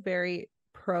like a very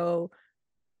pro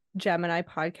Gemini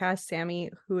podcast.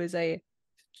 Sammy, who is a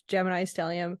Gemini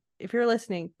stellium, if you're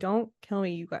listening, don't kill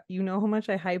me. You know how much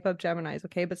I hype up Geminis,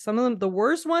 okay? But some of them, the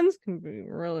worst ones, can be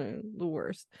really the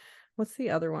worst. What's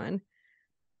the other one?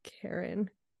 Karen.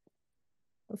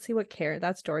 Let's see what Karen.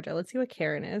 That's Georgia. Let's see what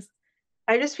Karen is.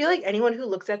 I just feel like anyone who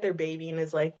looks at their baby and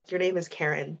is like, your name is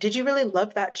Karen. Did you really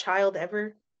love that child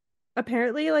ever?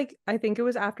 Apparently, like, I think it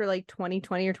was after like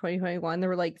 2020 or 2021, there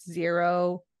were like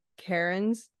 0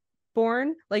 Karens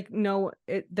born. Like, no,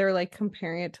 they're like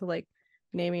comparing it to like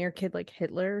naming your kid like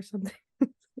Hitler or something.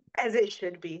 As it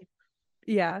should be.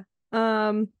 Yeah.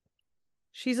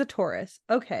 She's a Taurus.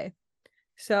 Okay.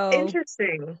 So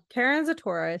Interesting. Karen's a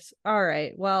Taurus. All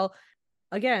right. Well,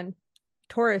 again,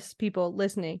 Taurus people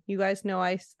listening, you guys know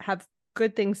I have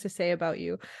good things to say about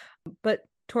you, but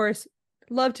Taurus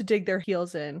love to dig their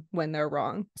heels in when they're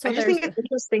wrong. So I just think it's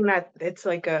interesting that it's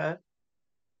like an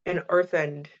earth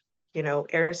and,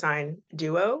 air sign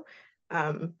duo,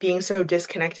 being so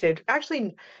disconnected.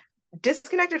 Actually,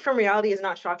 disconnected from reality is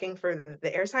not shocking for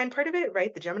the air sign part of it,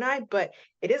 right? The Gemini, but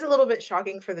it is a little bit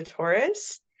shocking for the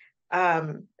Taurus.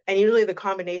 And usually the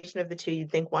combination of the two,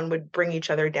 you'd think one would bring each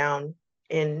other down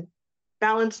in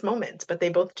balanced moments, but they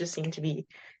both just seem to be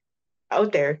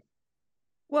out there.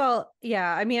 Well,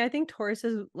 yeah, I mean, I think Taurus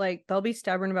is like, they'll be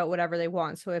stubborn about whatever they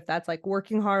want. So if that's like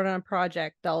working hard on a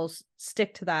project, they'll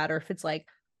stick to that. Or if it's like,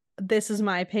 this is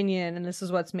my opinion and this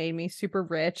is what's made me super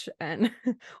rich and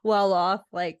well off,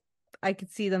 like I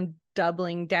could see them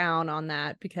doubling down on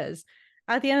that, because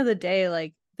at the end of the day,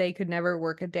 like they could never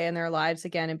work a day in their lives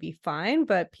again and be fine.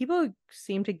 But people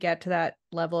seem to get to that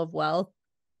level of wealth,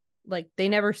 like they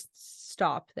never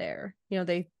stop there.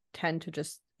 They tend to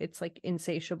just, it's like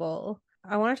insatiable.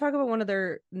 I want to talk about one of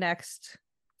their next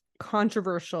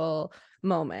controversial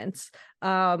moments,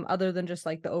 other than just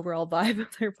like the overall vibe of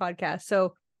their podcast.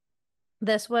 So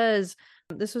this was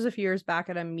a few years back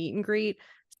at a meet and greet.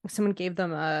 Someone gave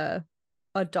them a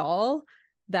doll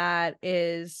that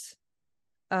is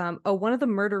one of the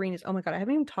murderinos. Oh my god, I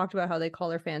haven't even talked about how they call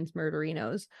their fans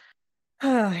murderinos.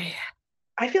 I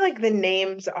feel like the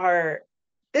names are,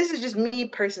 this is just me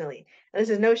personally, and this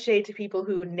is no shade to people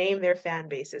who name their fan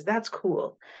bases. That's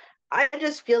cool. I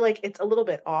just feel like it's a little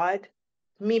bit odd.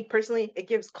 Me personally, it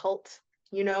gives cult,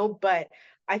 but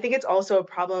I think it's also a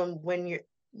problem when you're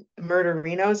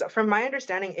murderinos. From my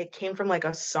understanding, it came from like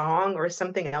a song or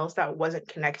something else that wasn't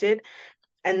connected.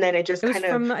 And then it just It was kind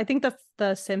of, from, I think,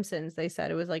 the Simpsons. They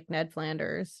said it was like Ned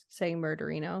Flanders saying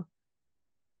murderino.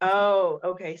 oh,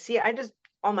 okay. See,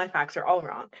 all my facts are all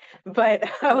wrong. But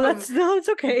No, it's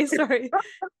okay. Sorry.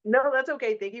 no, that's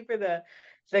okay. Thank you for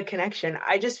the connection.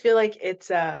 I just feel like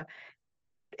it's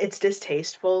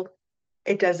distasteful.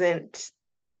 It doesn't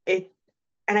it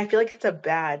and I feel like it's a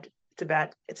bad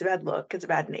look. It's a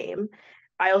bad name.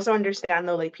 I also understand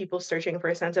though, like people searching for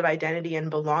a sense of identity and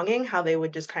belonging, how they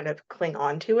would just kind of cling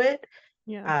on to it.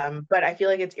 Yeah. But I feel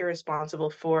like it's irresponsible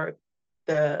for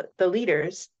the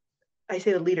leaders. I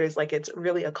say the leaders like it's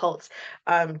really a cult,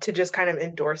 to just kind of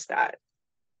endorse that.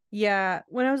 Yeah.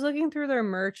 When I was looking through their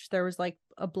merch, there was like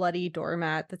a bloody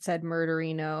doormat that said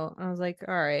murderino. I was like,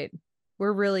 all right,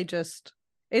 we're really just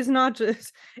it's not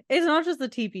just the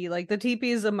TP. Like the TP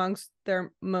is amongst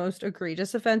their most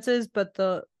egregious offenses, but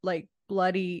the like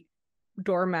bloody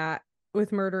doormat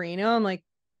with murderino, I'm like,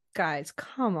 guys,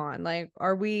 come on. Like,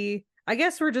 I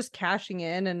guess we're just cashing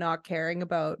in and not caring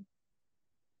about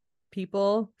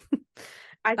people.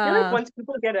 I feel like once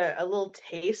people get a little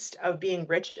taste of being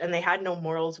rich and they had no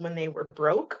morals when they were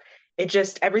broke, it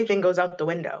just everything goes out the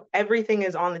window. Everything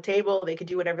is on the table. They could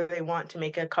do whatever they want to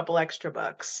make a couple extra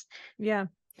bucks. Yeah.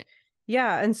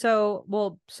 Yeah. And so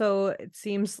it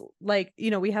seems like,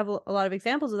 we have a lot of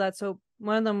examples of that. So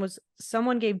one of them was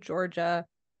someone gave Georgia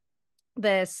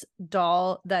this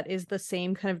doll that is the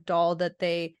same kind of doll that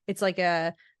it's like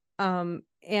a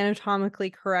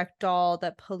anatomically correct doll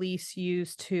that police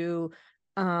use to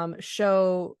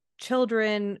show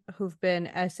children who've been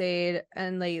essayed,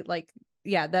 and they like,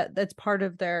 yeah, that's part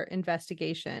of their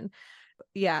investigation.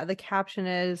 Yeah, the caption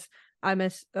is,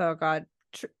 oh god,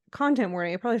 content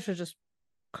warning. I probably should just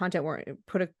content warning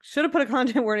should have put a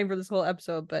content warning for this whole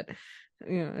episode, but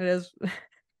it is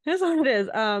it is what it is.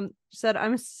 Said,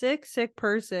 I'm a sick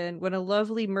person when a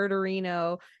lovely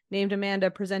murderino named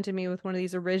Amanda presented me with one of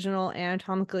these original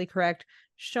anatomically correct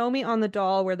show me on the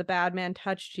doll where the bad man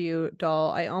touched you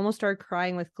doll. I almost started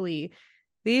crying with glee.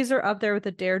 These are up there with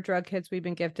the dare drug kits we've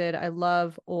been gifted. I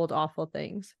love old awful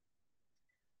things.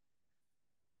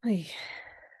 There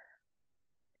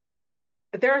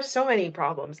are so many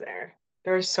problems there.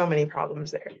 First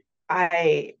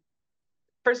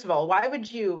of all, I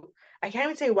can't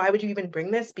even say why would you even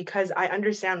bring this, because I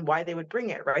understand why they would bring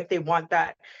it, right? They want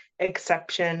that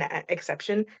exception.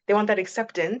 They want that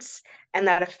acceptance and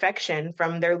that affection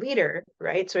from their leader,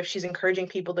 right? So if she's encouraging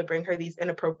people to bring her these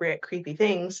inappropriate, creepy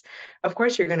things, of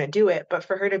course you're going to do it. But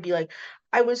for her to be like,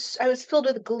 I was filled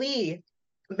with glee.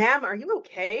 Ma'am, are you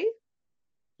okay?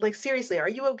 Like, seriously, are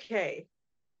you okay?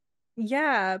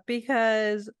 Yeah,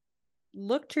 because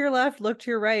look to your left, look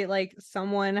to your right. Like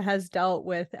someone has dealt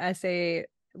with SA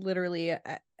literally.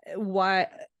 Was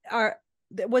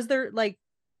there like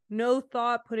no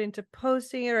thought put into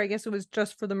posting it, or I guess it was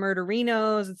just for the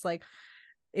murderinos? It's like,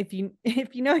 if you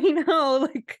know,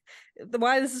 like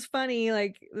why this is funny,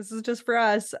 like this is just for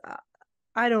us.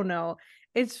 I don't know.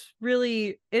 It is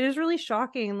really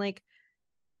shocking. Like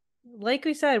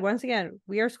we said, once again,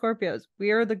 we are Scorpios.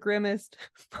 We are the grimmest,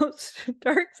 most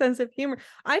dark sense of humor.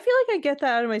 I feel like I get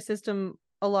that out of my system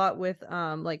a lot with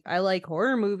like I like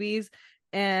horror movies,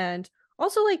 and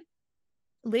also like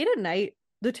late at night,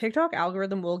 the TikTok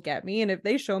algorithm will get me, and if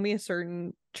they show me a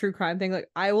certain true crime thing, like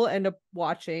I will end up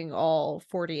watching all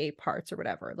 48 parts or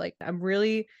whatever. Like I'm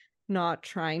really not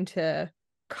trying to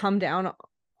come down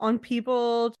on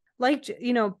people. Like,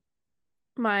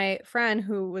 my friend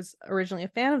who was originally a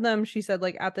fan of them, she said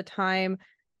like at the time,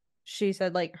 she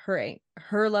said like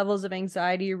her levels of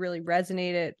anxiety really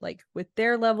resonated like with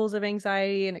their levels of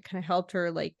anxiety, and it kind of helped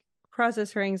her like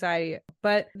process her anxiety.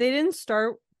 But they didn't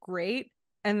start great,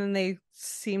 and then they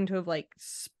seem to have like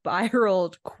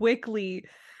spiraled quickly.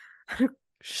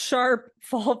 Sharp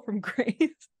fall from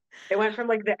grace. It went from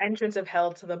like the entrance of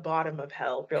hell to the bottom of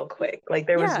hell real quick. Like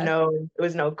it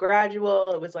was no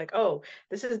gradual. It was like, oh,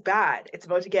 this is bad. It's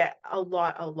about to get a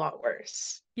lot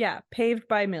worse. Yeah, paved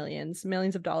by millions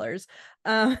of dollars.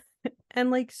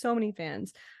 and like so many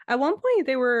fans. At one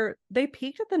point they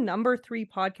peaked at the number 3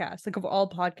 podcast, like of all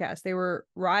podcasts. They were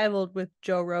rivaled with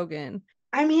Joe Rogan.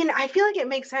 I mean, I feel like it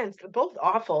makes sense. They're both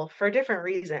awful for different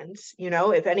reasons. You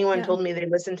know, if anyone Yeah. told me they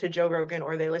listened to Joe Rogan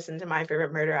or they listened to My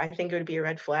Favorite Murder, I think it would be a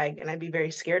red flag and I'd be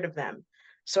very scared of them.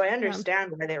 So I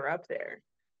understand why they were up there.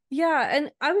 Yeah, and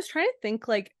I was trying to think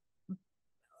like,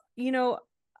 you know,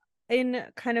 in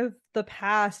kind of the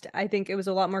past, I think it was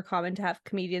a lot more common to have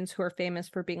comedians who are famous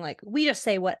for being like, we just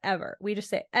say whatever. We just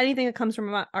say anything that comes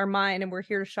from our mind and we're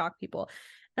here to shock people.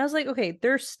 And I was like, okay,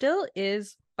 there still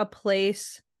is a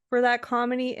place for that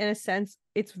comedy in a sense.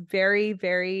 It's very,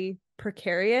 very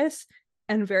precarious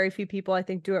and very few people, I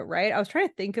think, do it right. I was trying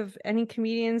to think of any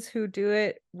comedians who do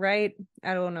it right.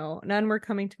 I don't know. None were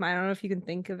coming to mind. I don't know if you can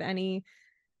think of any.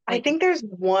 I think there's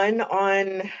one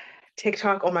on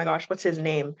TikTok. Oh my gosh, what's his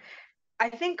name? I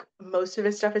think most of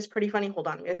his stuff is pretty funny. Hold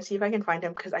on, I'm gonna see if I can find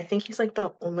him because I think he's like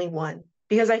the only one.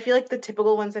 Because I feel like the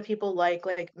typical ones that people like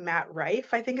Matt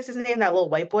Rife, I think is his name, that little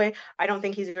white boy. I don't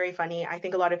think he's very funny. I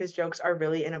think a lot of his jokes are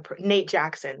really inappropriate. Nate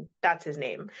Jackson, that's his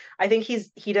name. I think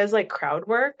he does like crowd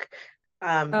work.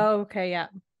 Oh, okay, yeah.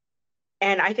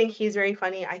 And I think he's very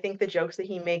funny. I think the jokes that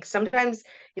he makes sometimes,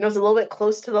 it's a little bit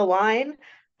close to the line,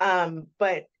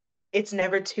 but it's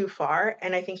never too far.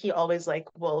 And I think he always like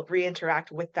will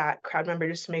re-interact with that crowd member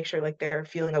just to make sure like they're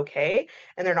feeling okay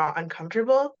and they're not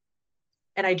uncomfortable.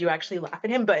 And I do actually laugh at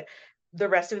him, but the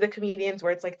rest of the comedians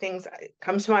where it's like things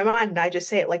comes to my mind and I just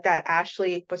say it like that.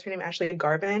 Ashley, what's her name? Ashley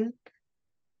Garvin.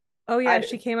 Oh yeah,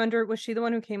 was she the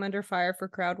one who came under fire for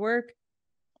crowd work?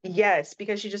 Yes,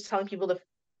 because she's just telling people to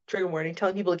trigger warning,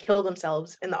 telling people to kill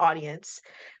themselves in the audience,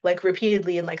 like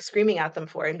repeatedly and like screaming at them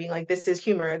for it and being like, this is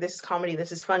humor, this is comedy,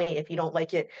 this is funny. If you don't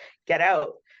like it, get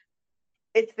out.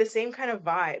 It's the same kind of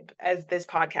vibe as this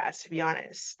podcast, to be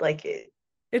honest. Like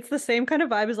it's the same kind of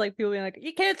vibe as like people being like,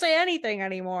 you can't say anything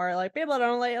anymore. Like people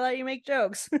don't let you make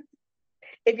jokes.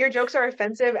 If your jokes are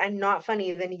offensive and not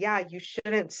funny, then yeah, you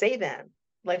shouldn't say them.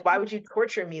 Like, why would you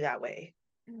torture me that way?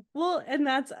 Well, and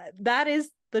that is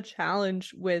the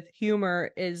challenge with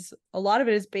humor, is a lot of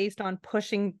it is based on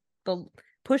pushing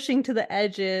to the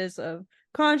edges of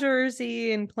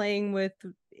controversy and playing with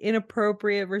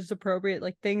inappropriate versus appropriate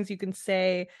like things you can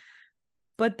say.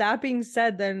 But that being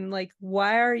said, then like,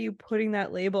 why are you putting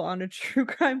that label on a true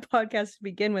crime podcast to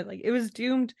begin with? Like, it was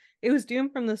doomed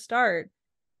from the start,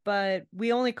 but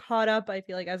we only caught up, I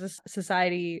feel like, as a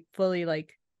society fully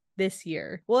like this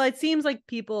year. Well, it seems like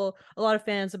a lot of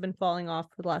fans have been falling off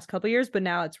for the last couple of years, but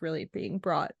now it's really being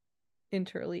brought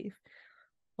into relief.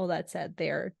 All that said,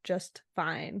 they're just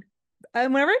fine.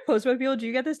 And whenever I post about people, do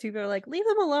you get this too? They're like, leave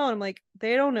them alone. I'm like,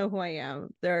 they don't know who I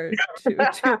am. They're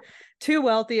too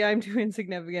wealthy. I'm too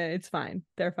insignificant. It's fine.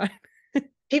 They're fine.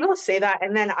 People say that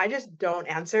and then I just don't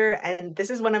answer. And this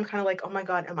is when I'm kind of like, oh my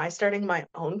God, am I starting my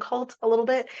own cult a little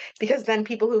bit? Because then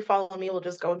people who follow me will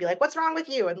just go and be like, what's wrong with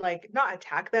you? And like not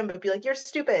attack them, but be like, you're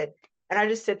stupid. And I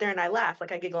just sit there and I laugh.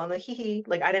 Like I giggle. I'm like, hee hee.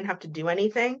 Like I didn't have to do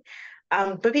anything.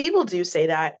 But people do say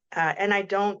that. And I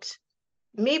don't,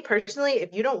 me personally,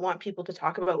 if you don't want people to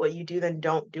talk about what you do, then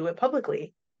don't do it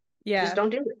publicly. Yeah. Just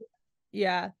don't do it.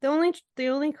 Yeah. The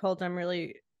only cult I'm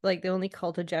really like, the only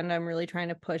cult agenda I'm really trying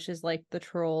to push is like the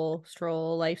troll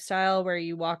stroll lifestyle, where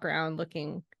you walk around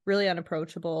looking really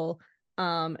unapproachable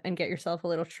and get yourself a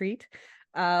little treat.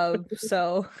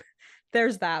 So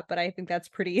there's that, but I think that's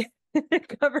pretty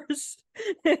it covers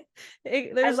I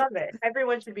love it.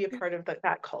 Everyone should be a part of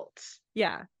that cult.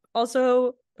 Yeah.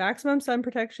 Also, maximum sun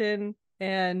protection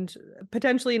and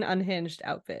potentially an unhinged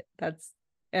outfit.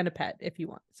 And a pet if you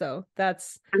want. So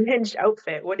that's unhinged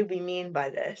outfit. What do we mean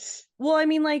by this? Well, I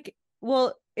mean, like,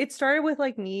 it started with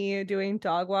like me doing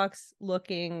dog walks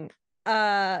looking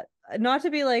not to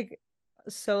be like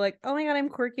so like, oh my God, I'm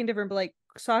quirky and different, but like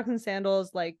socks and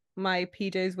sandals, like my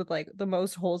PJs with like the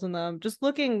most holes in them, just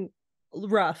looking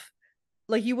rough.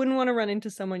 Like you wouldn't want to run into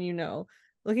someone,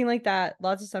 looking like that,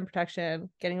 lots of sun protection,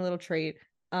 getting a little treat.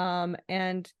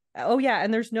 And oh yeah,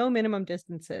 and there's no minimum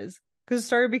distances. Because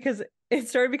it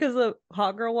started because the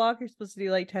hot girl walk, you're supposed to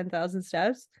do like 10,000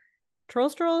 steps. Troll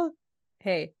stroll,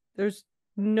 hey, there's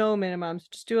no minimums.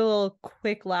 Just do a little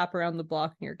quick lap around the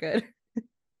block and you're good.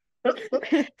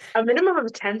 A minimum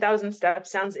of 10,000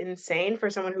 steps sounds insane for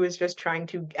someone who is just trying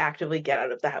to actively get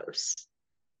out of the house.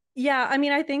 Yeah, I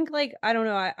mean, I think like, I don't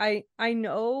know. I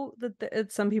know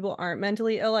that some people aren't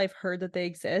mentally ill. I've heard that they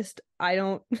exist. I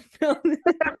don't know.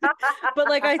 But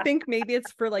like, I think maybe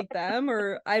it's for like them,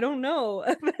 or I don't know.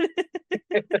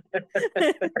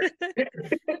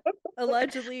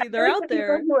 Allegedly, they're out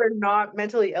there. People who are not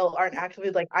mentally ill aren't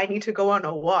actively like, I need to go on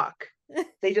a walk.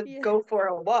 They just Yeah. go for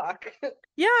a walk.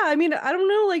 Yeah, I mean, I don't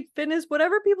know, like fitness,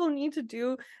 whatever people need to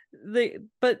do,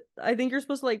 but I think you're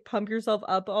supposed to like pump yourself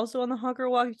up also on the hawker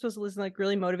walk. You're supposed to listen to like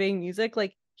really motivating music.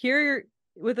 Like here you're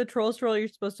with a troll stroll, you're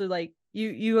supposed to like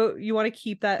you want to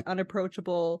keep that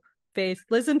unapproachable face.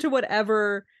 Listen to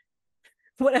whatever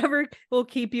will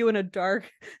keep you in a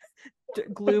dark,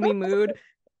 gloomy mood.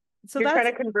 So You're that's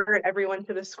trying to convert everyone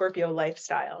to the Scorpio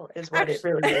lifestyle is what it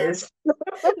really is.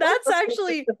 that's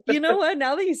actually, you know what?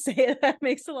 Now that you say it, that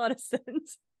makes a lot of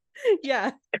sense.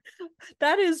 Yeah,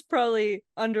 that is probably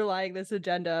underlying this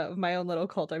agenda of my own little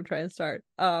cult I'm trying to start.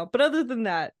 But other than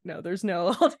that, no, there's no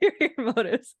ulterior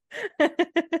motives. But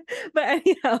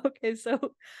anyhow, okay,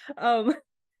 so um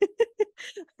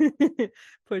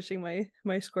pushing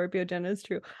my Scorpio agenda is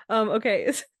true.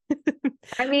 Okay.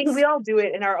 I mean, we all do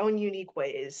it in our own unique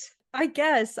ways. I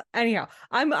guess. Anyhow,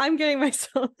 I'm getting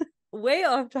myself way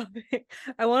off topic.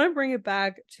 I want to bring it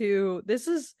back to this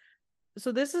is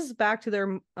back to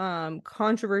their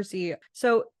controversy.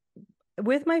 So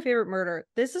with My Favorite Murder,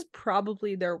 this is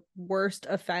probably their worst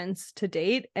offense to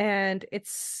date, and it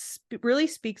really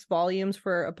speaks volumes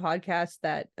for a podcast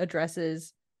that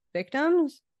addresses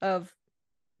victims of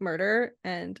murder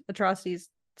and atrocities.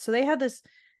 So they had this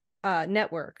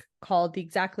network called the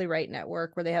Exactly Right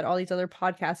Network, where they had all these other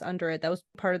podcasts under it. That was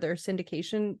part of their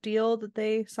syndication deal that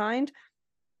they signed.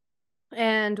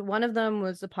 And one of them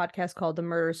was a podcast called The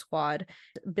Murder Squad.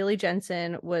 Billy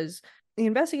Jensen was the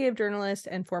investigative journalist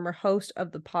and former host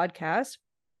of the podcast.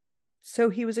 So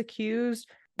he was accused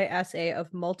by SA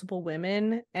of multiple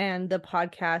women, and the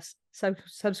podcast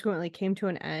subsequently came to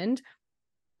an end.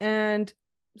 And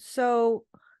so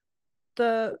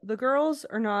the girls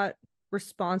are not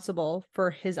responsible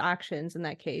for his actions in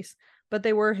that case, but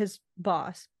they were his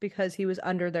boss because he was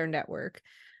under their network.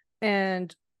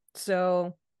 And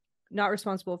so not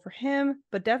responsible for him,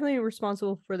 but definitely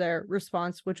responsible for their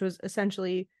response, which was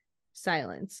essentially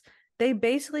silence. They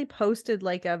basically posted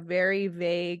like a very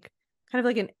vague, kind of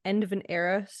like an end of an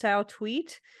era style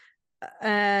tweet,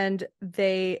 and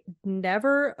they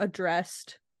never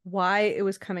addressed why it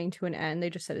was coming to an end. They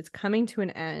just said it's coming to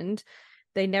an end.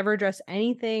 They never addressed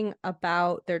anything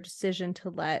about their decision to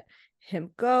let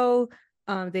him go.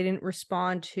 They didn't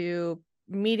respond to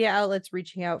media outlets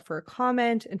reaching out for a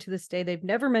comment, and to this day they've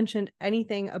never mentioned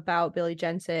anything about Billy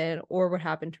Jensen or what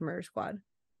happened to Murder Squad.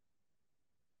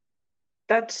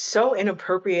 That's so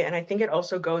inappropriate, and I think it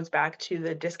also goes back to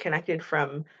the disconnected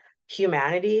from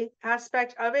humanity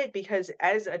aspect of it, because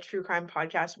as a true crime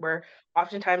podcast where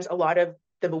oftentimes a lot of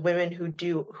the women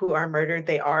who are murdered,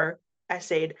 they are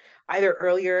essayed either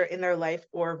earlier in their life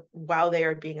or while they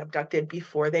are being abducted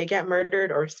before they get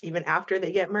murdered or even after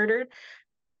they get murdered.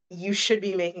 You should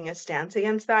be making a stance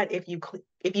against that. If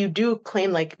you do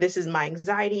claim like this is my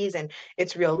anxieties and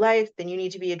it's real life, then you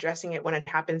need to be addressing it when it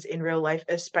happens in real life,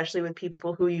 especially with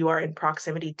people who you are in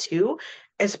proximity to,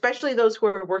 especially those who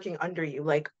are working under you.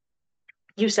 Like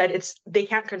you said, they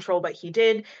can't control what he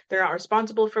did. They're not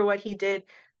responsible for what he did,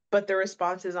 but the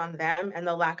response is on them, and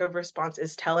the lack of response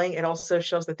is telling. It also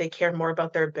shows that they care more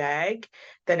about their bag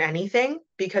than anything,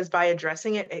 because by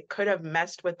addressing it, it could have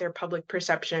messed with their public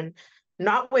perception,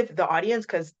 not with the audience,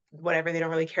 because whatever, they don't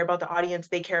really care about the audience.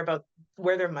 They care about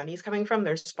where their money's coming from,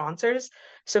 their sponsors.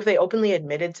 So if they openly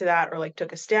admitted to that or like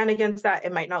took a stand against that,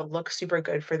 it might not look super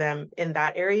good for them in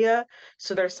that area.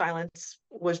 So their silence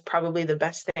was probably the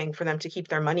best thing for them to keep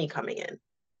their money coming in.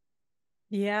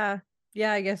 Yeah,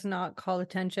 I guess not call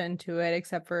attention to it,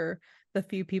 except for the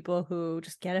few people who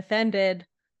just get offended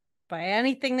by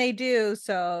anything they do.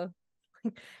 So I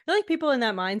feel like people in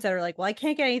that mindset are like, well, I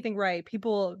can't get anything right.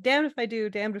 People, damned if I do,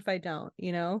 damned if I don't,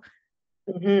 you know?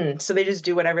 Mm-hmm. So they just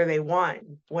do whatever they want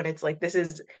when it's like,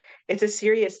 it's a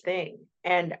serious thing.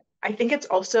 And I think it's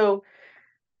also,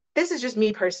 this is just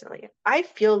me personally. I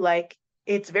feel like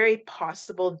it's very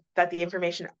possible that the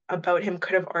information about him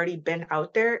could have already been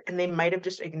out there and they might have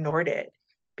just ignored it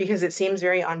because it seems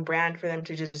very on brand for them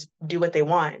to just do what they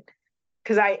want.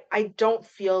 Because I don't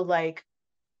feel like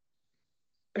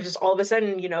just all of a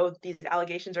sudden, these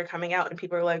allegations are coming out and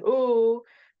people are like, "Oh,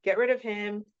 get rid of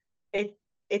him."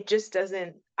 It just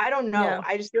doesn't, I don't know. Yeah.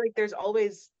 I just feel like there's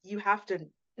always,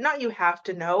 not you have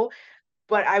to know,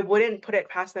 but I wouldn't put it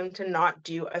past them to not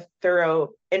do a thorough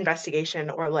investigation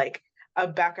or like a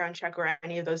background check or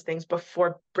any of those things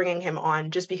before bringing him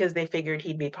on just because they figured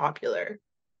he'd be popular.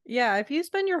 Yeah, if you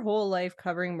spend your whole life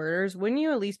covering murders, wouldn't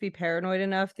you at least be paranoid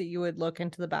enough that you would look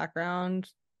into the background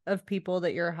of people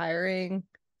that you're hiring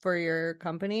for your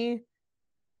company?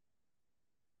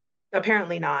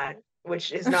 Apparently not,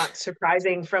 which is not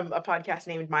surprising from a podcast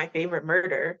named My Favorite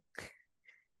Murder.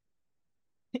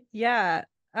 Yeah.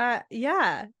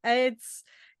 Yeah, it's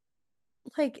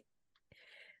like,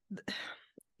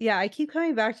 yeah, I keep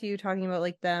coming back to you talking about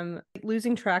like them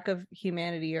losing track of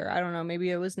humanity, or I don't know, maybe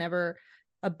it was never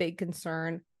a big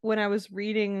concern. When I was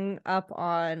reading up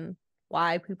on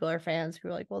why people are fans who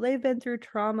are like, well, they've been through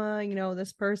trauma, you know,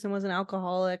 this person was an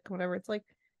alcoholic, whatever. It's like,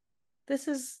 this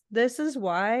is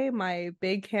why my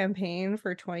big campaign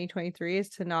for 2023 is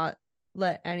to not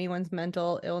let anyone's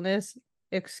mental illness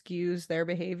excuse their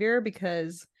behavior,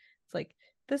 because it's like,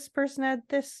 this person had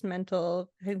this mental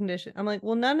condition. I'm like,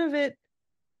 well, none of it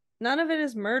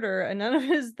is murder, and none of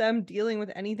it is them dealing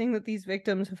with anything that these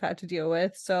victims have had to deal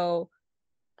with. So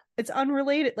it's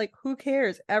unrelated. Like, who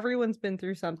cares? Everyone's been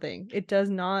through something. It does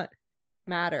not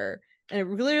matter. And it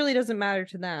literally doesn't matter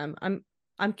to them.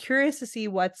 I'm curious to see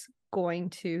what's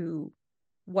going to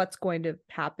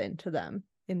happen to them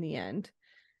in the end.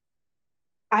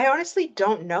 I honestly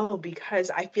don't know, because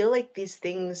I feel like these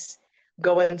things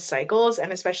go in cycles,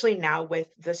 and especially now with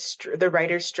the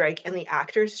writer's strike and the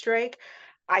actors strike,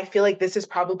 I feel like this is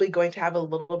probably going to have a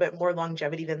little bit more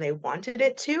longevity than they wanted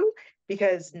it to,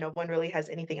 because no one really has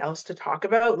anything else to talk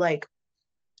about. Like,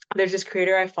 there's this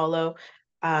creator I follow,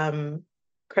 um,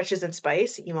 Crushes and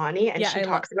Spice, Imani, and Yeah, she I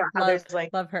talks about how love there's like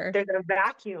love her. there's a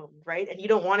vacuum, right? And you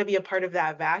don't want to be a part of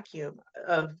that vacuum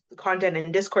of content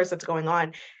and discourse that's going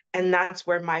on. And that's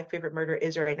where my favorite murder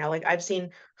is right now. Like, I've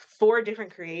seen 4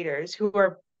 different creators who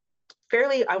are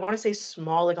fairly, I want to say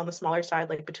small, like on the smaller side,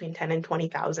 like between 10 and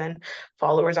 20,000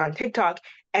 followers on TikTok.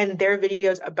 And their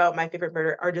videos about my favorite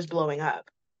murder are just blowing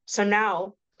up. So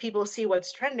now people see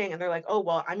what's trending and they're like, oh,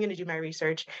 well, I'm going to do my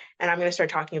research and I'm going to start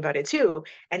talking about it too.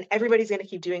 And everybody's going to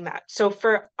keep doing that. So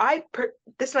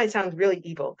this might sound really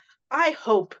evil. I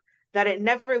hope that it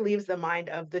never leaves the mind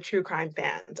of the true crime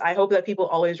fans. I hope that people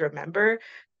always remember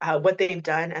what they've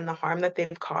done and the harm that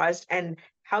they've caused, and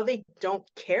how they don't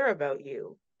care about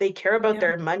you. They care about Yeah.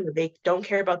 their money. They don't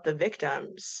care about the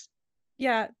victims.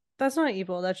 Yeah, that's not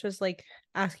evil. That's just like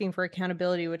asking for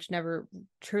accountability, which never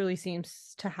truly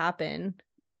seems to happen.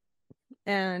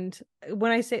 And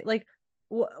when I say like,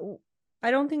 I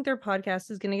don't think their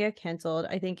podcast is going to get canceled.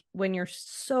 I think when you're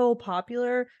so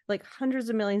popular, like hundreds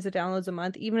of millions of downloads a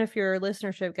month, even if your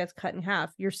listenership gets cut in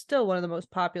half, you're still one of the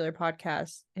most popular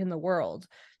podcasts in the world.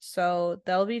 So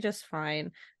they'll be just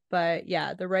fine. But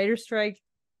yeah, the writer's strike,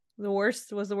 the worst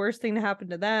thing to happen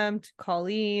to them, to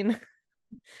Colleen,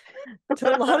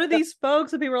 to a lot of these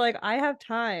folks. And people are like, I have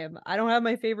time. I don't have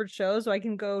my favorite show, so I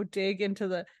can go dig into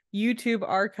the YouTube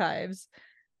archives.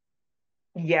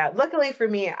 Yeah, luckily for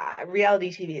me,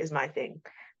 reality TV is my thing.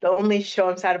 The only show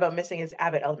I'm sad about missing is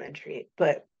Abbott Elementary,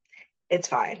 but it's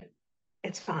fine.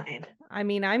 It's fine. I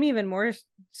mean, I'm even more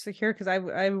secure because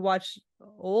I watch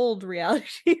old reality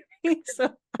TV,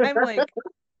 so I'm like,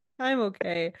 I'm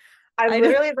okay. I'm I don't.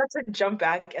 literally about to jump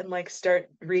back and like start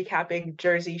recapping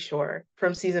Jersey Shore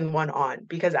from season 1 on,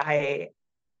 because I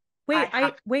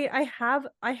have.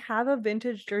 I have a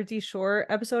vintage Jersey Shore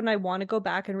episode, and I want to go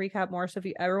back and recap more. So if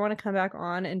you ever want to come back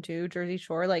on and do Jersey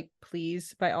Shore, like,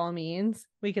 please, by all means,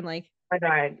 we can like. Oh my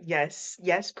God, yes,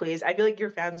 yes, please. I feel like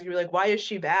your fans are gonna be like, why is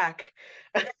she back?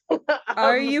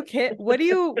 Are you kidding? What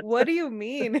do you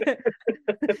mean?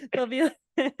 They'll be like,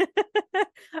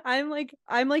 I'm like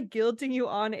guilting you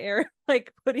on air,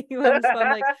 like putting you on the spot.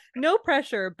 I'm like, no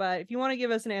pressure, but if you want to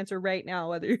give us an answer right now,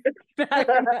 whether you're back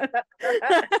or not.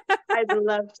 I'd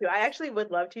love to. I actually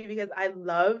would love to, because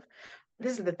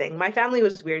this is the thing. My family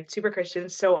was weird, super Christian,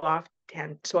 so off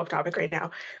topic right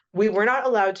now. We were not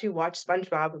allowed to watch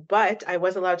SpongeBob, but I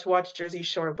was allowed to watch Jersey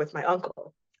Shore with my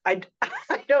uncle. I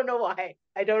I don't know why.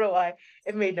 I don't know why.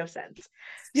 It made no sense.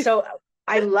 So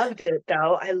I loved it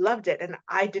though. I loved it, and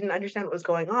I didn't understand what was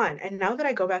going on. And now that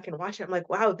I go back and watch it, I'm like,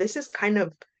 wow, this is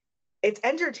it's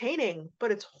entertaining,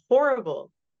 but it's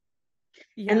horrible.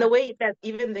 Yeah. And the way that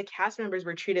even the cast members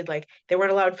were treated, like they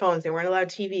weren't allowed phones, they weren't allowed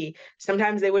TV.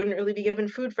 Sometimes they wouldn't really be given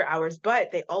food for hours,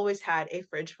 but they always had a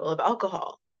fridge full of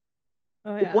alcohol.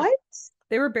 Oh yeah. What?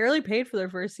 They were barely paid for their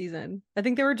first season. I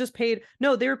think they were just paid.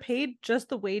 No, they were paid just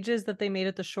the wages that they made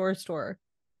at the Shore store.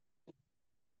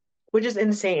 Which is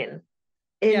insane.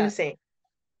 Yeah. Insane.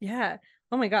 Yeah.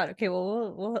 Oh my God. Okay.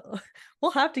 Well,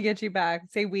 we'll have to get you back.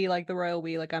 Say we, like the royal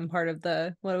we, like I'm part of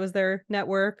the, what was their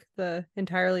network? The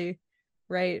entirely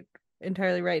right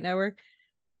network.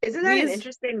 Isn't that an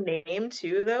interesting name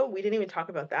too, though? We didn't even talk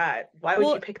about that. Why would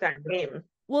you pick that name?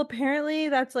 Well, apparently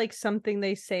that's like something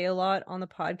they say a lot on the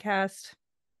podcast.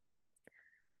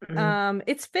 Mm-hmm.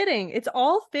 It's fitting. It's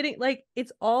all fitting. Like,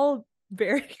 it's all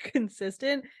very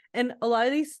consistent. And a lot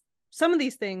of some of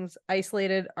these things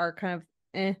isolated are kind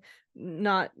of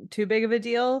not too big of a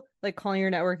deal, like calling your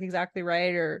network exactly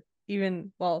right, or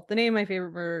even, well, the name of my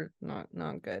favorite murder,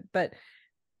 not good, but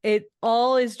it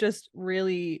all is just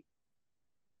really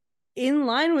in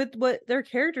line with what their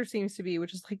character seems to be,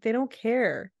 which is like they don't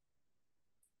care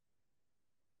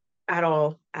At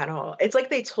all, at all. It's like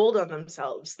they told on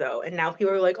themselves though, and now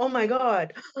people are like, "Oh my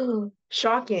God,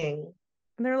 shocking."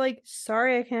 and they're like,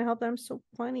 sorry, I can't help that, I'm so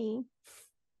funny,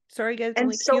 sorry you guys don't And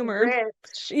like so humor.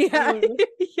 rich. Yeah. Mm.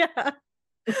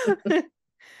 Yeah.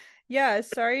 Yeah,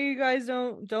 sorry you guys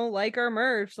don't like our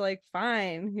merch, like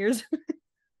fine, here's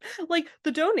like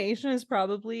the donation is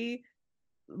probably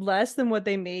less than what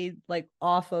they made like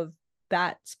off of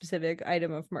that specific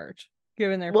item of merch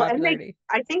given their Well, and popularity.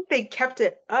 I think they kept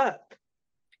it up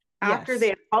after Yes.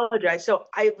 they apologized. So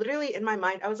I literally, in my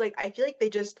mind, I was like, I feel like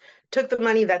they just took the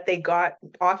money that they got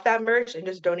off that merch and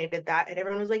just donated that. And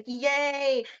everyone was like,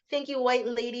 yay, thank you, white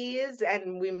ladies.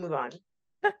 And we move on.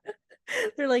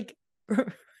 They're like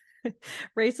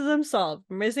racism solved,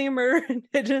 missing and murder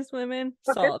indigenous women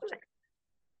solved.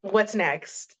 What's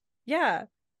next? Yeah.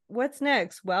 What's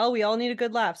next? Well, we all need a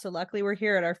good laugh. So luckily we're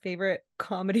here at our favorite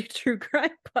comedy true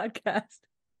crime podcast.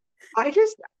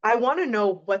 I want to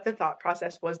know what the thought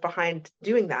process was behind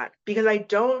doing that because I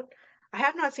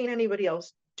have not seen anybody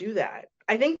else do that.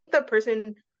 I think the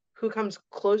person who comes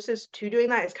closest to doing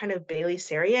that is kind of Bailey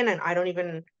Sarian, and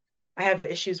I have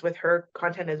issues with her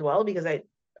content as well because a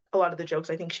lot of the jokes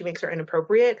I think she makes are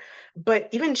inappropriate. But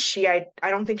even I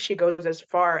don't think she goes as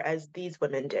far as these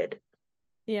women did.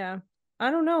 Yeah. I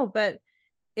don't know, but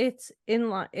it's in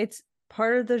line. It's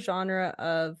part of the genre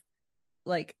of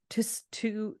like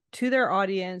to their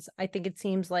audience. I think it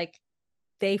seems like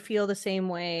they feel the same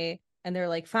way and they're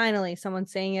like, finally,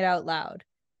 someone's saying it out loud,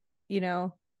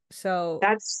 So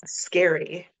That's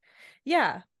scary.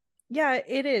 yeah. Yeah,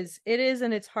 it is. It is,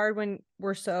 and it's hard when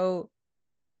we're so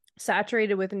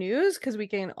saturated with news because we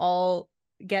can all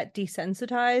get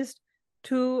desensitized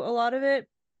to a lot of it.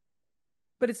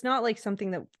 But it's not like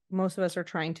something that most of us are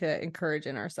trying to encourage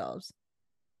in ourselves.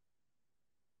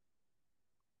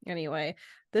 Anyway,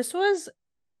 this was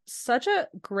such a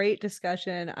great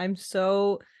discussion. I'm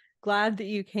so glad that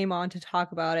you came on to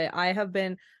talk about it. I've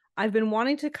been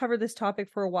wanting to cover this topic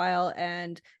for a while,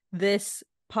 and this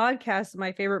podcast,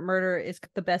 My Favorite Murder, is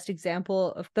the best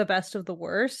example of the best of the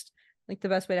worst, like the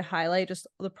best way to highlight just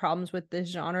the problems with this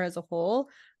genre as a whole.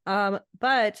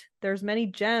 But there's many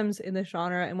gems in this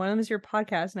genre, and one of them is your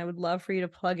podcast, and I would love for you to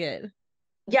plug it.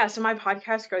 Yeah, so my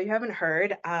podcast, Girl You Haven't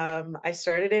Heard, I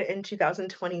started it in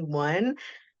 2021.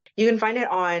 You can find it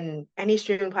on any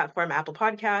streaming platform, Apple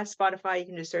Podcasts, Spotify. You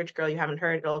can just search Girl You Haven't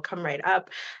Heard. It'll come right up.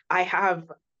 I have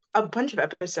a bunch of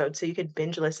episodes, so you could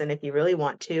binge listen if you really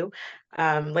want to.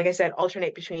 Like I said,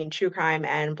 alternate between true crime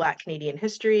and Black Canadian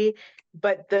history.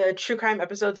 But the true crime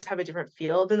episodes have a different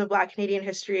feel than the Black Canadian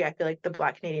history. I feel like the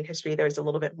Black Canadian history, there's a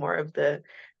little bit more of the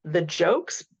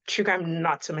jokes. True crime,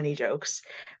 not so many jokes.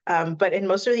 But in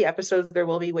most of the episodes, there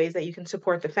will be ways that you can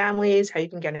support the families, how you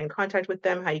can get in contact with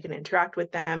them, how you can interact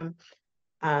with them.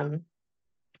 And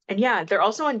yeah, they're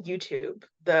also on YouTube,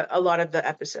 a lot of the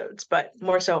episodes, but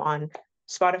more so on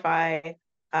Spotify,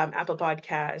 Apple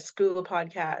Podcasts, Google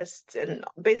Podcasts, and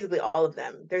basically all of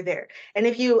them. They're there. And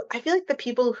I feel like the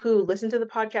people who listen to the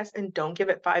podcast and don't give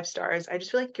it 5 stars, I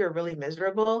just feel like you're really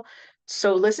miserable.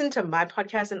 So listen to my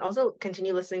podcast and also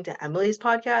continue listening to Emily's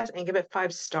podcast and give it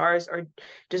 5 stars, or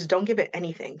just don't give it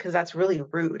anything because that's really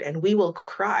rude and we will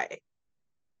cry.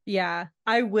 Yeah,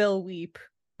 I will weep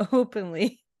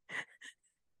openly.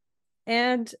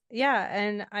 And yeah,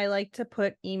 and I like to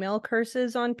put email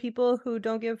curses on people who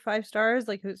don't give 5 stars,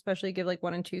 like who especially give like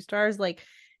 1 and 2 stars. Like,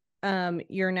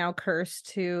 you're now cursed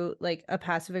to like a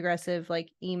passive aggressive like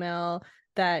email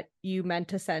that you meant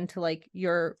to send to like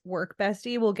your work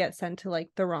bestie will get sent to like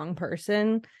the wrong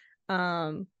person.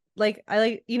 Like I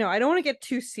like, I don't want to get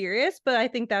too serious, but I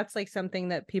think that's like something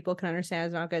that people can understand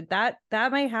is not good. That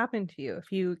might happen to you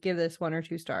if you give this 1 or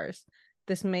 2 stars.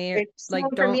 This may like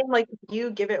for me, I'm like, if you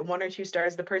give it 1 or 2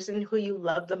 stars, the person who you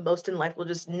love the most in life will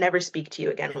just never speak to you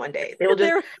again one day. They will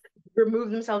just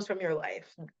remove themselves from your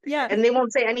life. Yeah. And they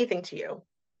won't say anything to you.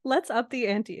 Let's up the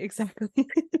ante. Exactly.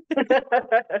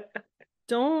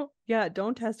 Don't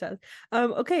test us.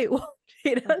 Okay, well,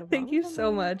 Jayda, thank you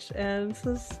so much. And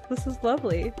this is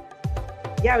lovely.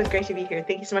 Yeah, it was great to be here.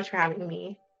 Thank you so much for having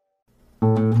me.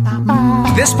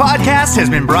 This podcast has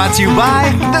been brought to you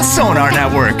by the Sonar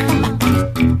Network.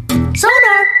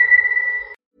 Sonar!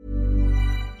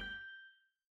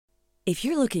 If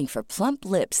you're looking for plump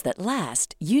lips that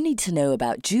last, you need to know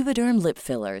about Juvederm lip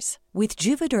fillers. With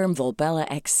Juvederm Volbella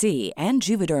XC and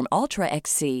Juvederm Ultra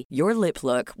XC, your lip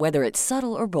look, whether it's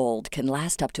subtle or bold, can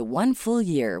last up to 1 full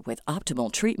year with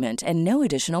optimal treatment and no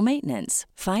additional maintenance.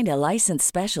 Find a licensed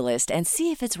specialist and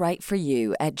see if it's right for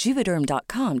you at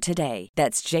Juvederm.com today.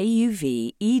 That's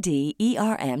JUVEDERM.com.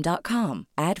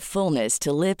 Add fullness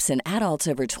to lips in adults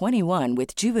over 21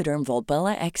 with Juvederm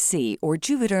Volbella XC or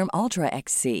Juvederm Ultra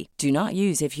XC. Do not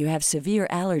use if you have severe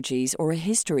allergies or a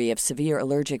history of severe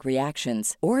allergic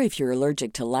reactions, or if you're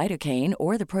allergic to lidocaine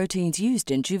or the proteins used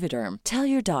in Juvederm. Tell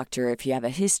your doctor if you have a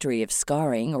history of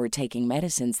scarring or taking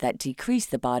medicines that decrease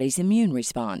the body's immune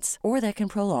response or that can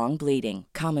prolong bleeding.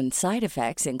 Common side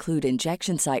effects include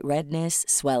injection site redness,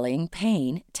 swelling,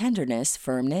 pain, tenderness,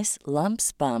 firmness,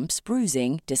 lumps, bumps,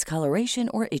 bruising, discoloration,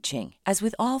 or itching. As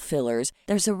with all fillers,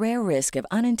 there's a rare risk of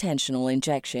unintentional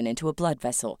injection into a blood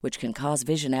vessel, which can cause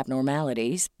vision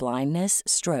abnormalities, blindness,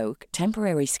 stroke,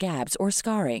 temporary scabs, or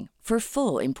scarring. For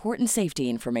full, important safety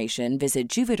information, visit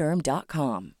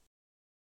Juvederm.com.